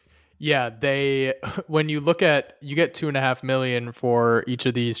 Yeah, when you look at, you get 2.5 million for each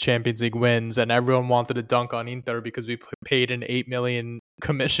of these Champions League wins, and everyone wanted to dunk on Inter because we paid an 8 million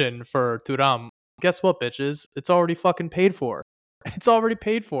commission for Thuram. Guess what, bitches? It's already fucking paid for. It's already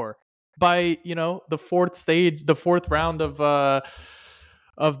paid for by, the fourth round of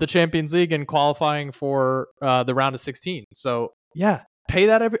the Champions League and qualifying for the round of 16. So yeah, pay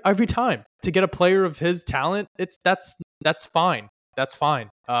that every time to get a player of his talent. That's fine. That's fine.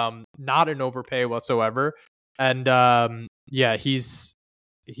 Not an overpay whatsoever. And he's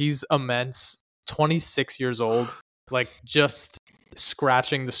immense. 26 years old, like, just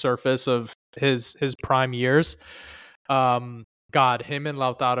scratching the surface of his prime years. God, him and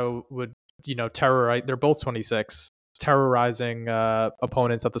Lautaro would, terrorize. They're both 26. Terrorizing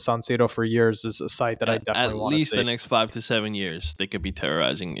opponents at the San Siro for years is a sight that I definitely want to see. At least the next 5 to 7 years, they could be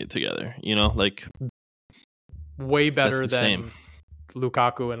terrorizing it together. Like, way better than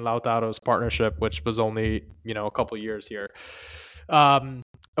Lukaku and Lautaro's partnership, which was only, a couple years here.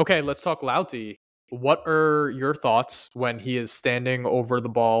 Okay, let's talk Lauti. What are your thoughts when he is standing over the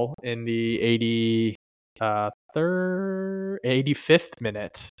ball in the 85th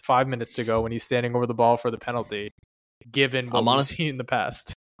minute, 5 minutes to go, when he's standing over the ball for the penalty, given what we've seen in the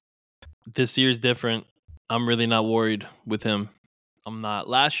past? This year's different. I'm really not worried with him. I'm not.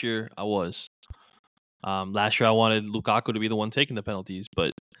 Last year, I was. Last year, I wanted Lukaku to be the one taking the penalties,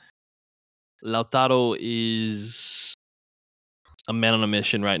 but Lautaro is a man on a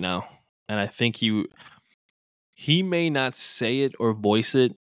mission right now. And I think he may not say it or voice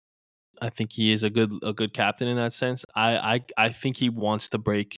it. I think he is a good captain in that sense. I think he wants to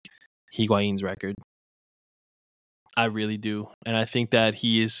break Higuain's record. I really do. And I think that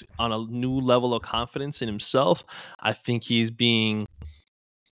he is on a new level of confidence in himself. I think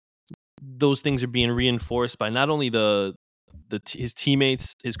those things are being reinforced by not only his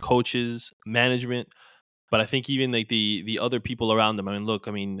teammates, his coaches, management, but I think even like the other people around him.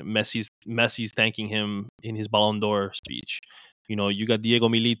 I mean, Messi's thanking him in his Ballon d'Or speech. You got Diego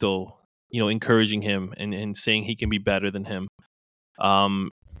Milito, encouraging him and saying he can be better than him.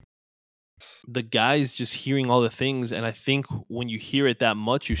 The guys just hearing all the things, and I think when you hear it that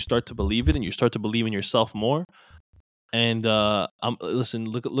much, you start to believe it, and you start to believe in yourself more. And listen,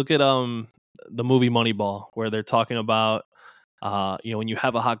 look at the movie Moneyball, where they're talking about when you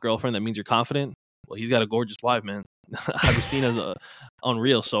have a hot girlfriend, that means you're confident. Well, he's got a gorgeous wife, man. Agustina's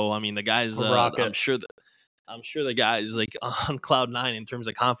unreal. So I mean, the guys, I'm sure the guy is like on cloud 9 in terms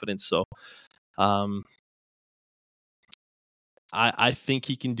of confidence. So I think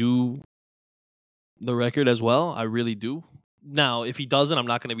he can do the record as well. I really do. Now, if he doesn't, I'm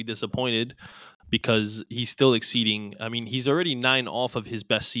not going to be disappointed. because he's still exceeding. I mean, he's already 9 off of his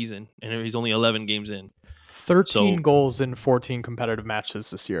best season, and he's only 11 games in. 13 So, goals in 14 competitive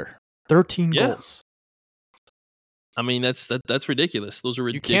matches this year. 13 yeah. goals. I mean, that's ridiculous. Those are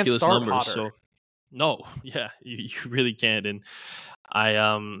You can't ridiculous start numbers. Potter. So, no, yeah, you really can't. And I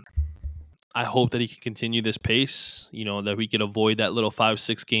hope that he can continue this pace. That we can avoid that little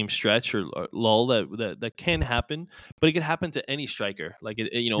 5-6 game stretch or lull that can happen. But it can happen to any striker. Like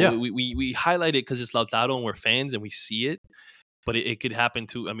Yeah. we highlight it because it's Lautaro and we're fans and we see it. But it could happen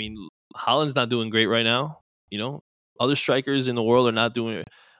to. I mean, Haaland's not doing great right now. Other strikers in the world are not doing it.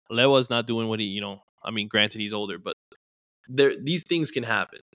 Lewa's not doing what he. I mean, granted he's older, but these things can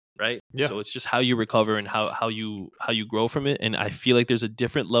happen, right? Yeah. So it's just how you recover and how you grow from it. And I feel like there's a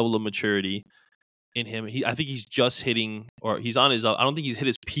different level of maturity in him. I think he's just hitting, or he's on his. I don't think he's hit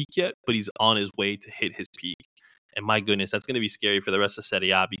his peak yet, but he's on his way to hit his peak. And my goodness, that's going to be scary for the rest of Serie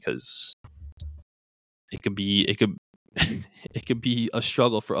A because it could be a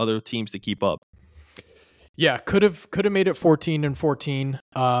struggle for other teams to keep up. Yeah, could have made it 14-14.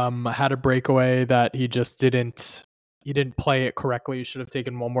 Had a breakaway that he just didn't. He didn't play it correctly. He should have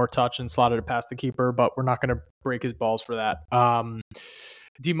taken one more touch and slotted it past the keeper, but we're not going to break his balls for that.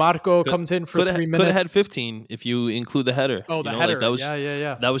 Di Marco comes in for 3 minutes. Could have had 15 if you include the header. Oh, the header. That was,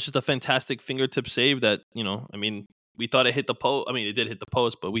 yeah. That was just a fantastic fingertip save that, I mean, we thought it hit the post. I mean, it did hit the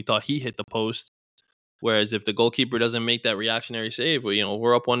post, but we thought he hit the post. Whereas if the goalkeeper doesn't make that reactionary save,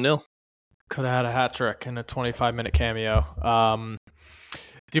 we're up 1-0. Could have had a hat trick in a 25-minute cameo.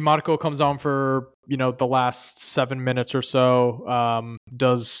 Di Marco comes on for the last 7 minutes or so.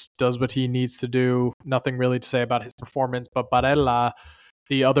 Does what he needs to do. Nothing really to say about his performance. But Barella,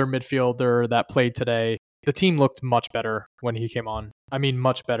 the other midfielder that played today, the team looked much better when he came on. I mean,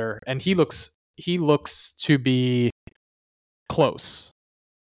 much better, and he looks to be close.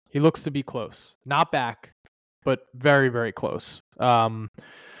 He looks to be close, not back, but very, very close.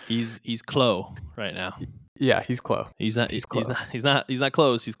 He's Clo right now. Yeah, he's Clo. He's not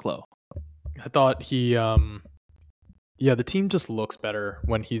close. He's Clo. I thought he, the team just looks better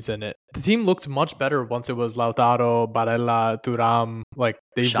when he's in it. The team looked much better once it was Lautaro, Barella, Thuram. Like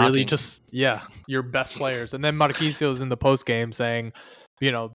they Shocking. really just, your best players. And then Marquisio's in the post game saying,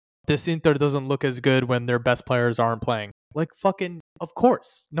 this Inter doesn't look as good when their best players aren't playing. Like fucking, of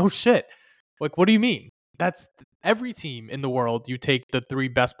course, no shit. Like, what do you mean? That's every team in the world. You take the 3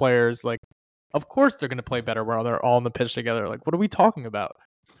 best players, like, of course they're going to play better while they're all on the pitch together. Like, what are we talking about?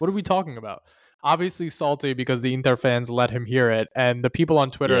 Obviously salty because the Inter fans let him hear it. And the people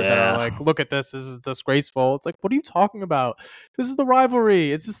on Twitter that are like, look at this is disgraceful. It's like, what are you talking about? This is the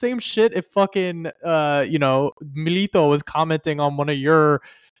rivalry. It's the same shit if fucking, Milito was commenting on one of your...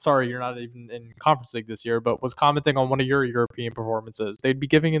 Sorry, you're not even in Conference League this year, but was commenting on one of your European performances. They'd be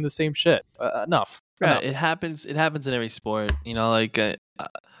giving him the same shit. Enough. It happens in every sport.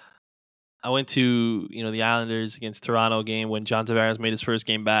 I went to the Islanders against Toronto game when John Tavares made his first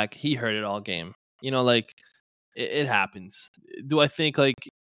game back. He heard it all game. It happens. Do I think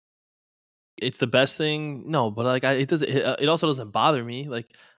it's the best thing? No, but it doesn't. It also doesn't bother me.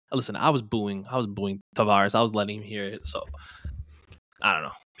 Listen, I was booing Tavares. I was letting him hear it. So I don't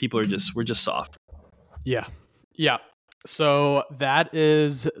know. We're just soft. Yeah. So that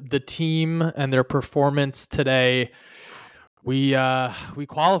is the team and their performance today. We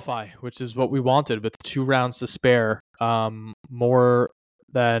qualify, which is what we wanted with 2 rounds to spare. More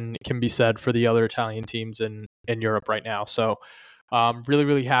than can be said for the other Italian teams in Europe right now. So really,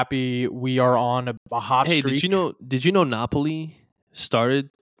 really happy. We are on a hot streak. Hey, did you know Napoli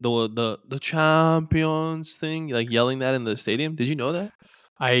started the champions thing, yelling that in the stadium? Did you know that?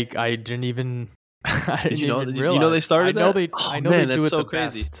 I didn't even. Did you know realize. they started that? I know they do it the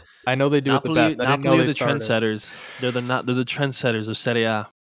crazy. best. I know they do it the best. I didn't know Napoli are they the started. trendsetters. They're the trendsetters of Serie A.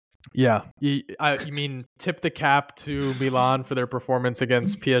 Yeah, you mean tip the cap to Milan for their performance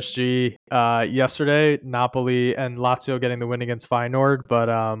against PSG yesterday. Napoli and Lazio getting the win against Feyenoord, but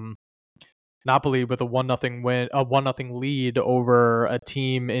Napoli with a 1-0 lead over a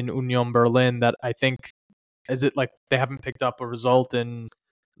team in Union Berlin that I think they haven't picked up a result in.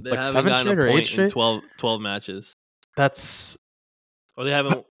 They haven't 7 gotten straight a or 8 point in straight? 12 matches. That's... Or they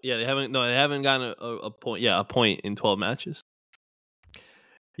haven't... Yeah, they haven't gotten a point. Yeah, a point in 12 matches.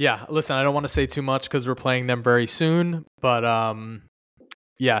 Yeah, listen, I don't want to say too much because we're playing them very soon. But,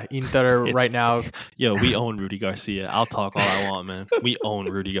 Inter right now... Yo, we own Rudy Garcia. I'll talk all I want, man. We own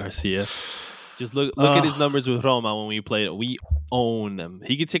Rudy Garcia. Just look at his numbers with Roma when we played it. We own them.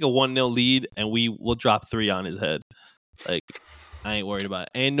 He could take a 1-0 lead and we will drop 3 on his head. I ain't worried about it.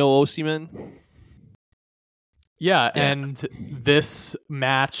 And no Osimhen. Yeah, Yeah. and this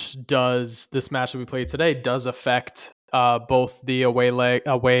match that we played today does affect both the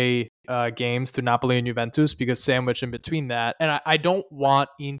away games to Napoli and Juventus, because sandwiched in between that, and I don't want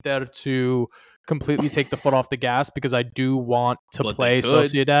Inter to completely take the foot off the gas, because I do want to But they play could.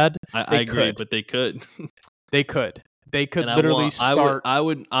 Sociedad. I They agree, could. but they could. They could. They could And literally start. I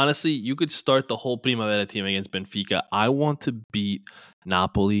would honestly, you could start the whole Primavera team against Benfica. I want to beat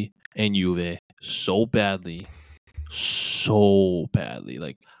Napoli and Juve so badly.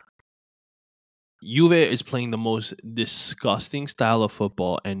 Like, Juve is playing the most disgusting style of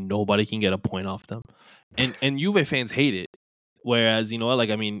football, and nobody can get a point off them. And Juve fans hate it. Whereas,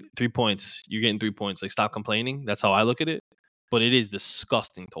 3 points, you're getting 3 points. Like, stop complaining. That's how I look at it. But it is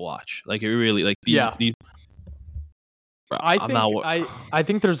disgusting to watch. Like, it really, like, these. Yeah. Bro, I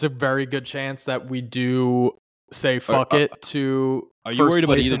think there's a very good chance that we do say fuck it to. Are you worried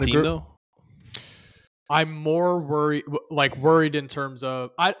about either team group. though? I'm more worried in terms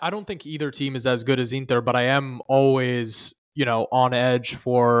of I don't think either team is as good as Inter, but I am always, on edge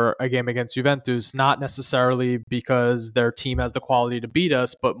for a game against Juventus, not necessarily because their team has the quality to beat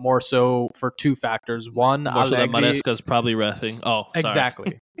us, but more so for two factors. One, More so that Allegri. Maresca's probably reffing. Oh, sorry.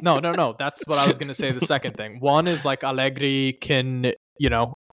 Exactly. No. That's what I was going to say. The second thing. One is like Allegri can,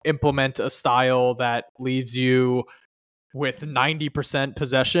 implement a style that leaves you with 90%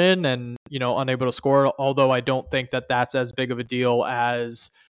 possession and, unable to score. Although I don't think that that's as big of a deal as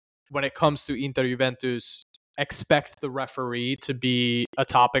when it comes to Inter Juventus, expect the referee to be a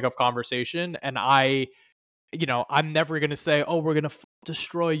topic of conversation. And I'm never going to say, oh, we're going to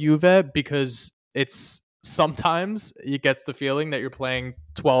destroy Juve, because sometimes it gets the feeling that you're playing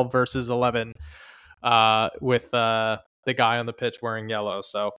 12 versus 11 with the guy on the pitch wearing yellow.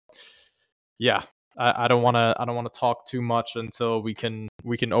 So yeah, I don't want to talk too much until we can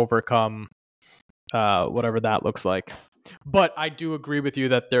overcome whatever that looks like. But I do agree with you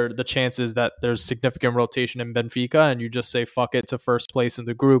that the chances that there's significant rotation in Benfica, and you just say fuck it to first place in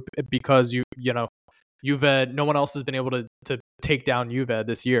the group, because Juve, no one else has been able to take down Juve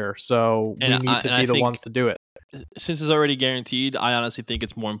this year, so we need to be the ones to do it. Since it's already guaranteed, I honestly think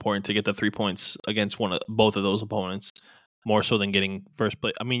it's more important to get the 3 points against both of those opponents, more so than getting first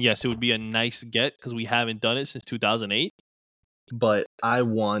place. I mean, yes, it would be a nice get because we haven't done it since 2008, but I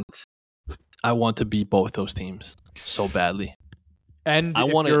want to beat both those teams so badly. And I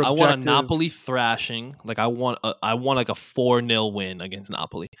want a Napoli thrashing. Like, I want like a 4-0 win against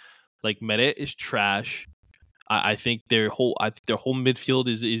Napoli. Like, Meret is trash. I think their whole midfield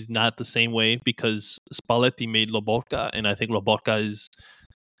is not the same way, because Spalletti made Lobotka, and I think Lobotka is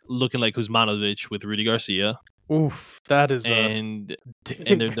looking like Kuzmanovic with Rudy Garcia. Oof, that is and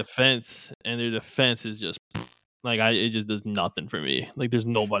their defense is just like, it just does nothing for me. Like, there's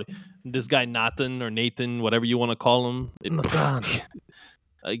nobody. This guy Nathan, whatever you want to call him,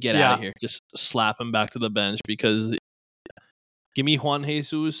 get out of here. Just slap him back to the bench, because give me Juan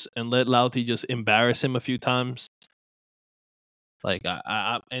Jesus and let Lauti just embarrass him a few times. Like,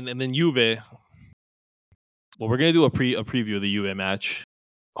 and then Juve. Well, we're gonna do a preview of the Juve match.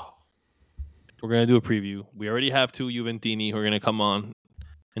 We're gonna do a preview. We already have two Juventini who are gonna come on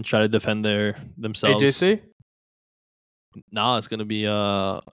and try to defend themselves. AJC? No, it's gonna be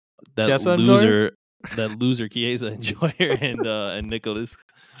that Chiesa loser Chiesa Enjoyer and Nicholas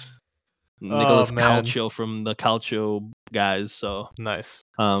Calcio from the Calcio guys. So nice.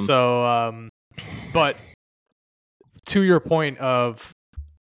 But to your point of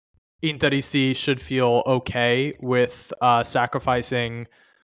Interisti should feel okay with sacrificing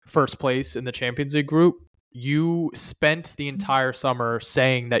first place in the Champions League group, you spent the entire summer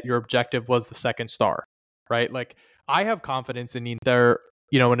saying that your objective was the second star, right? Like, I have confidence in Inter,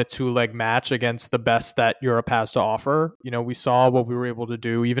 in a 2-leg match against the best that Europe has to offer. We saw what we were able to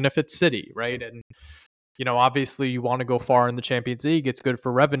do, even if it's City, right? And, obviously you want to go far in the Champions League. It's good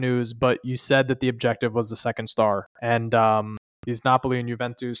for revenues, but you said that the objective was the second star. And these Napoli and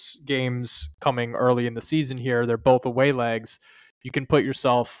Juventus games coming early in the season here, they're both away legs. You can put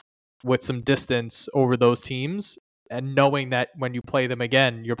yourself with some distance over those teams, and knowing that when you play them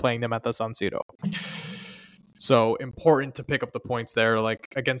again, you're playing them at the San Siro. So important to pick up the points there.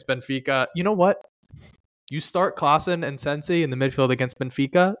 Like, against Benfica, you know what? You start Klaassen and Sensi in the midfield against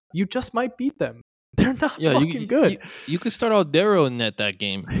Benfica, you just might beat them. They're not fucking good. You could start Aldero in that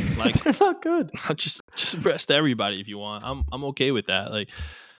game. Like, they're not good. Just rest everybody if you want. I'm okay with that. Like,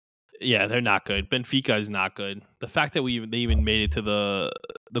 yeah, they're not good. Benfica is not good. The fact that they even made it to the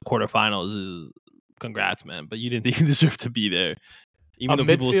quarterfinals is congrats, man. But you didn't even deserve to be there. Even though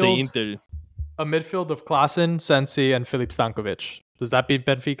people say Inter. A midfield of Klaassen, Sensi, and Filip Stankovic. Does that beat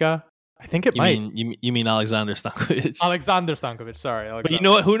Benfica? I think it You might. you mean Alexander Stankovic? Alexander Stankovic. Sorry, Alexander. But you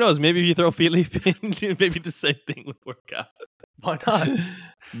know what? Who knows? Maybe if you throw Filipe in, maybe the same thing would work out. Why not?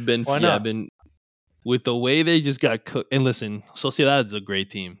 Why not? With the way they just got cooked. And listen, Sociedad is a great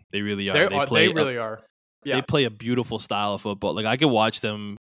team. They really are. They really are. Yeah. They play a beautiful style of football. Like I could watch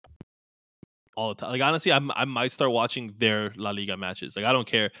them all the time. Like honestly, I might start watching their La Liga matches. Like I don't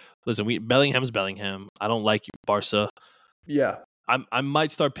care. Listen, Bellingham's Bellingham. I don't like Barca. Yeah. I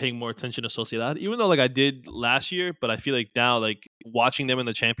might start paying more attention to Sociedad, even though like I did last year. But I feel like now, like watching them in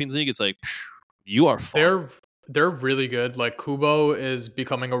the Champions League, it's like you are fun. They're really good. Like Kubo is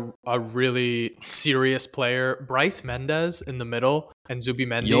becoming a really serious player. Bryce Mendez in the middle and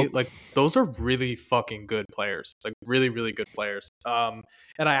Zubimendi, like those are really fucking good players. Like really, really good players. And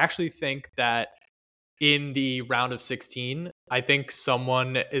I actually think that in the round of 16, I think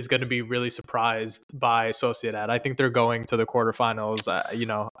someone is going to be really surprised by Sociedad. I think they're going to the quarterfinals.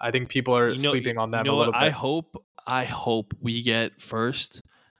 I think people are sleeping on them a little bit. I hope we get first,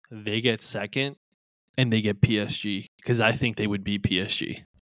 they get second, and they get PSG, because I think they would beat PSG.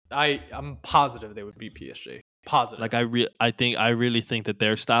 I'm positive they would beat PSG. Positive. Like I really think that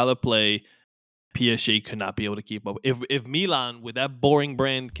their style of play, PSG could not be able to keep up. If Milan with that boring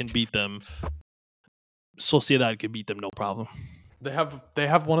brand can beat them, Sociedad could beat them no problem. They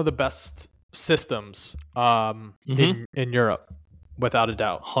have one of the best systems in Europe, without a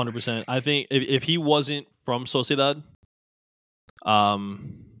doubt. 100%. I think if he wasn't from Sociedad,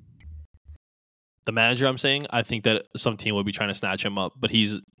 the manager, I'm saying, I think that some team would be trying to snatch him up, but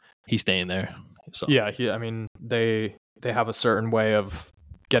he's staying there. So. Yeah, I mean, they have a certain way of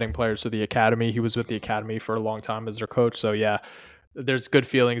getting players to the academy. He was with the academy for a long time as their coach, so yeah, there's good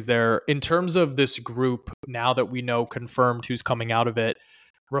feelings there. In terms of this group, now that we know confirmed who's coming out of it,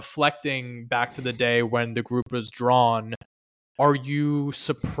 reflecting back to the day when the group was drawn, are you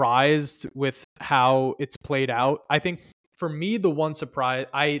surprised with how it's played out? I think for me, the one surprise,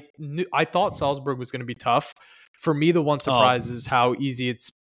 I thought Salzburg was going to be tough. For me, the one surprise is how easy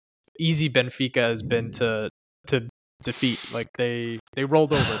Benfica has been to defeat. Like they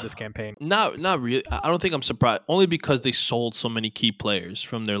rolled over this campaign. Not really. I don't think I'm surprised. Only because they sold so many key players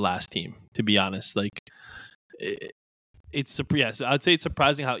from their last team. To be honest, like yes, I'd say it's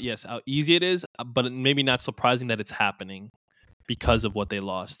surprising how easy it is, but maybe not surprising that it's happening because of what they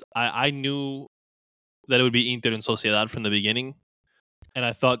lost. I knew that it would be Inter and Sociedad from the beginning, and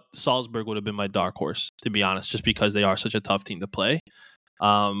I thought Salzburg would have been my dark horse, to be honest, just because they are such a tough team to play.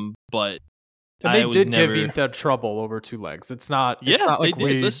 But and they did give Inter trouble over two legs. It's not like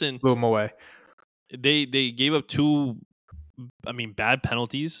we blew them away. They gave up two, bad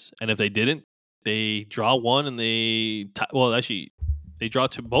penalties, and if they didn't, they draw one, and they draw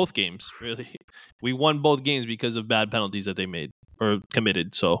both games. Really, we won both games because of bad penalties that they made or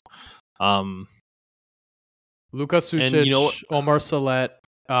committed. So, Luka Sucic, Omar Salet,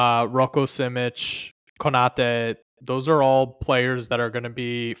 Rocco Simic, Konate, those are all players that are going to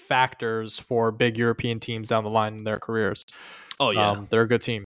be factors for big European teams down the line in their careers. Oh, yeah. They're a good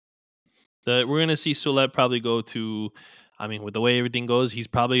team. We're going to see Salet probably go to, with the way everything goes, he's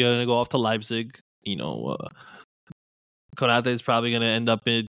probably going to go off to Leipzig. Konate is probably going to end up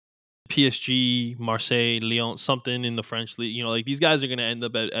in PSG, Marseille, Lyon, something in the French league. Like these guys are going to end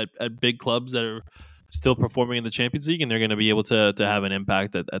up at big clubs that are still performing in the Champions League, and they're going to be able to have an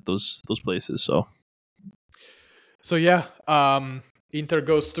impact at those places. So yeah, Inter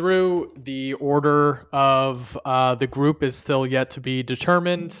goes through. The order of the group is still yet to be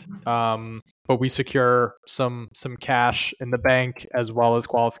determined, but we secure some cash in the bank as well as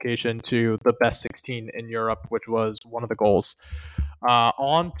qualification to the best 16 in Europe, which was one of the goals.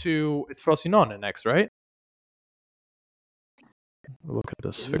 On to it's Frosinone next, right? Look at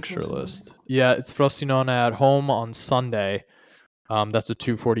this fixture list. Yeah, it's Frosinone at home on Sunday. That's a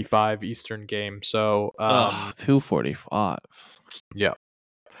 2:45 Eastern game. So 2:45. Yeah.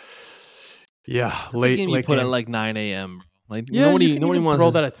 Late game you put at like 9 a.m. Like nobody wants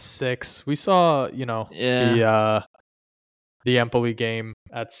throw that at 6. We saw the Empoli game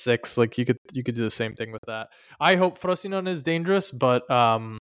at 6. Like you could do the same thing with that. I hope Frosinone is dangerous, but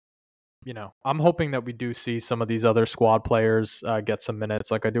I'm hoping that we do see some of these other squad players get some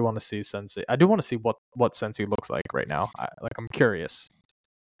minutes. Like I do want to see Sensi. I do want to see what Sensi looks like right now. I'm curious.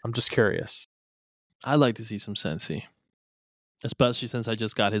 I'm just curious. I'd like to see some Sensi, especially since I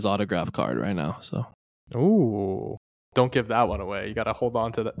just got his autograph card right now. So, ooh, don't give that one away. You got to hold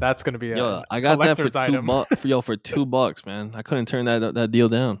on to that. That's going to be I got that for $2 for $2, man. I couldn't turn that deal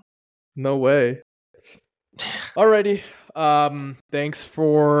down. No way. Alrighty. Thanks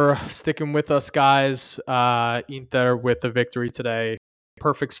for sticking with us, guys. Inter with the victory today.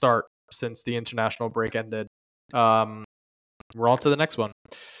 Perfect start since the international break ended. We're on to the next one.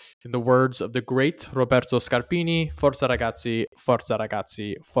 In the words of the great Roberto Scarpini, forza ragazzi, forza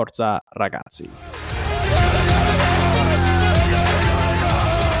ragazzi, forza ragazzi.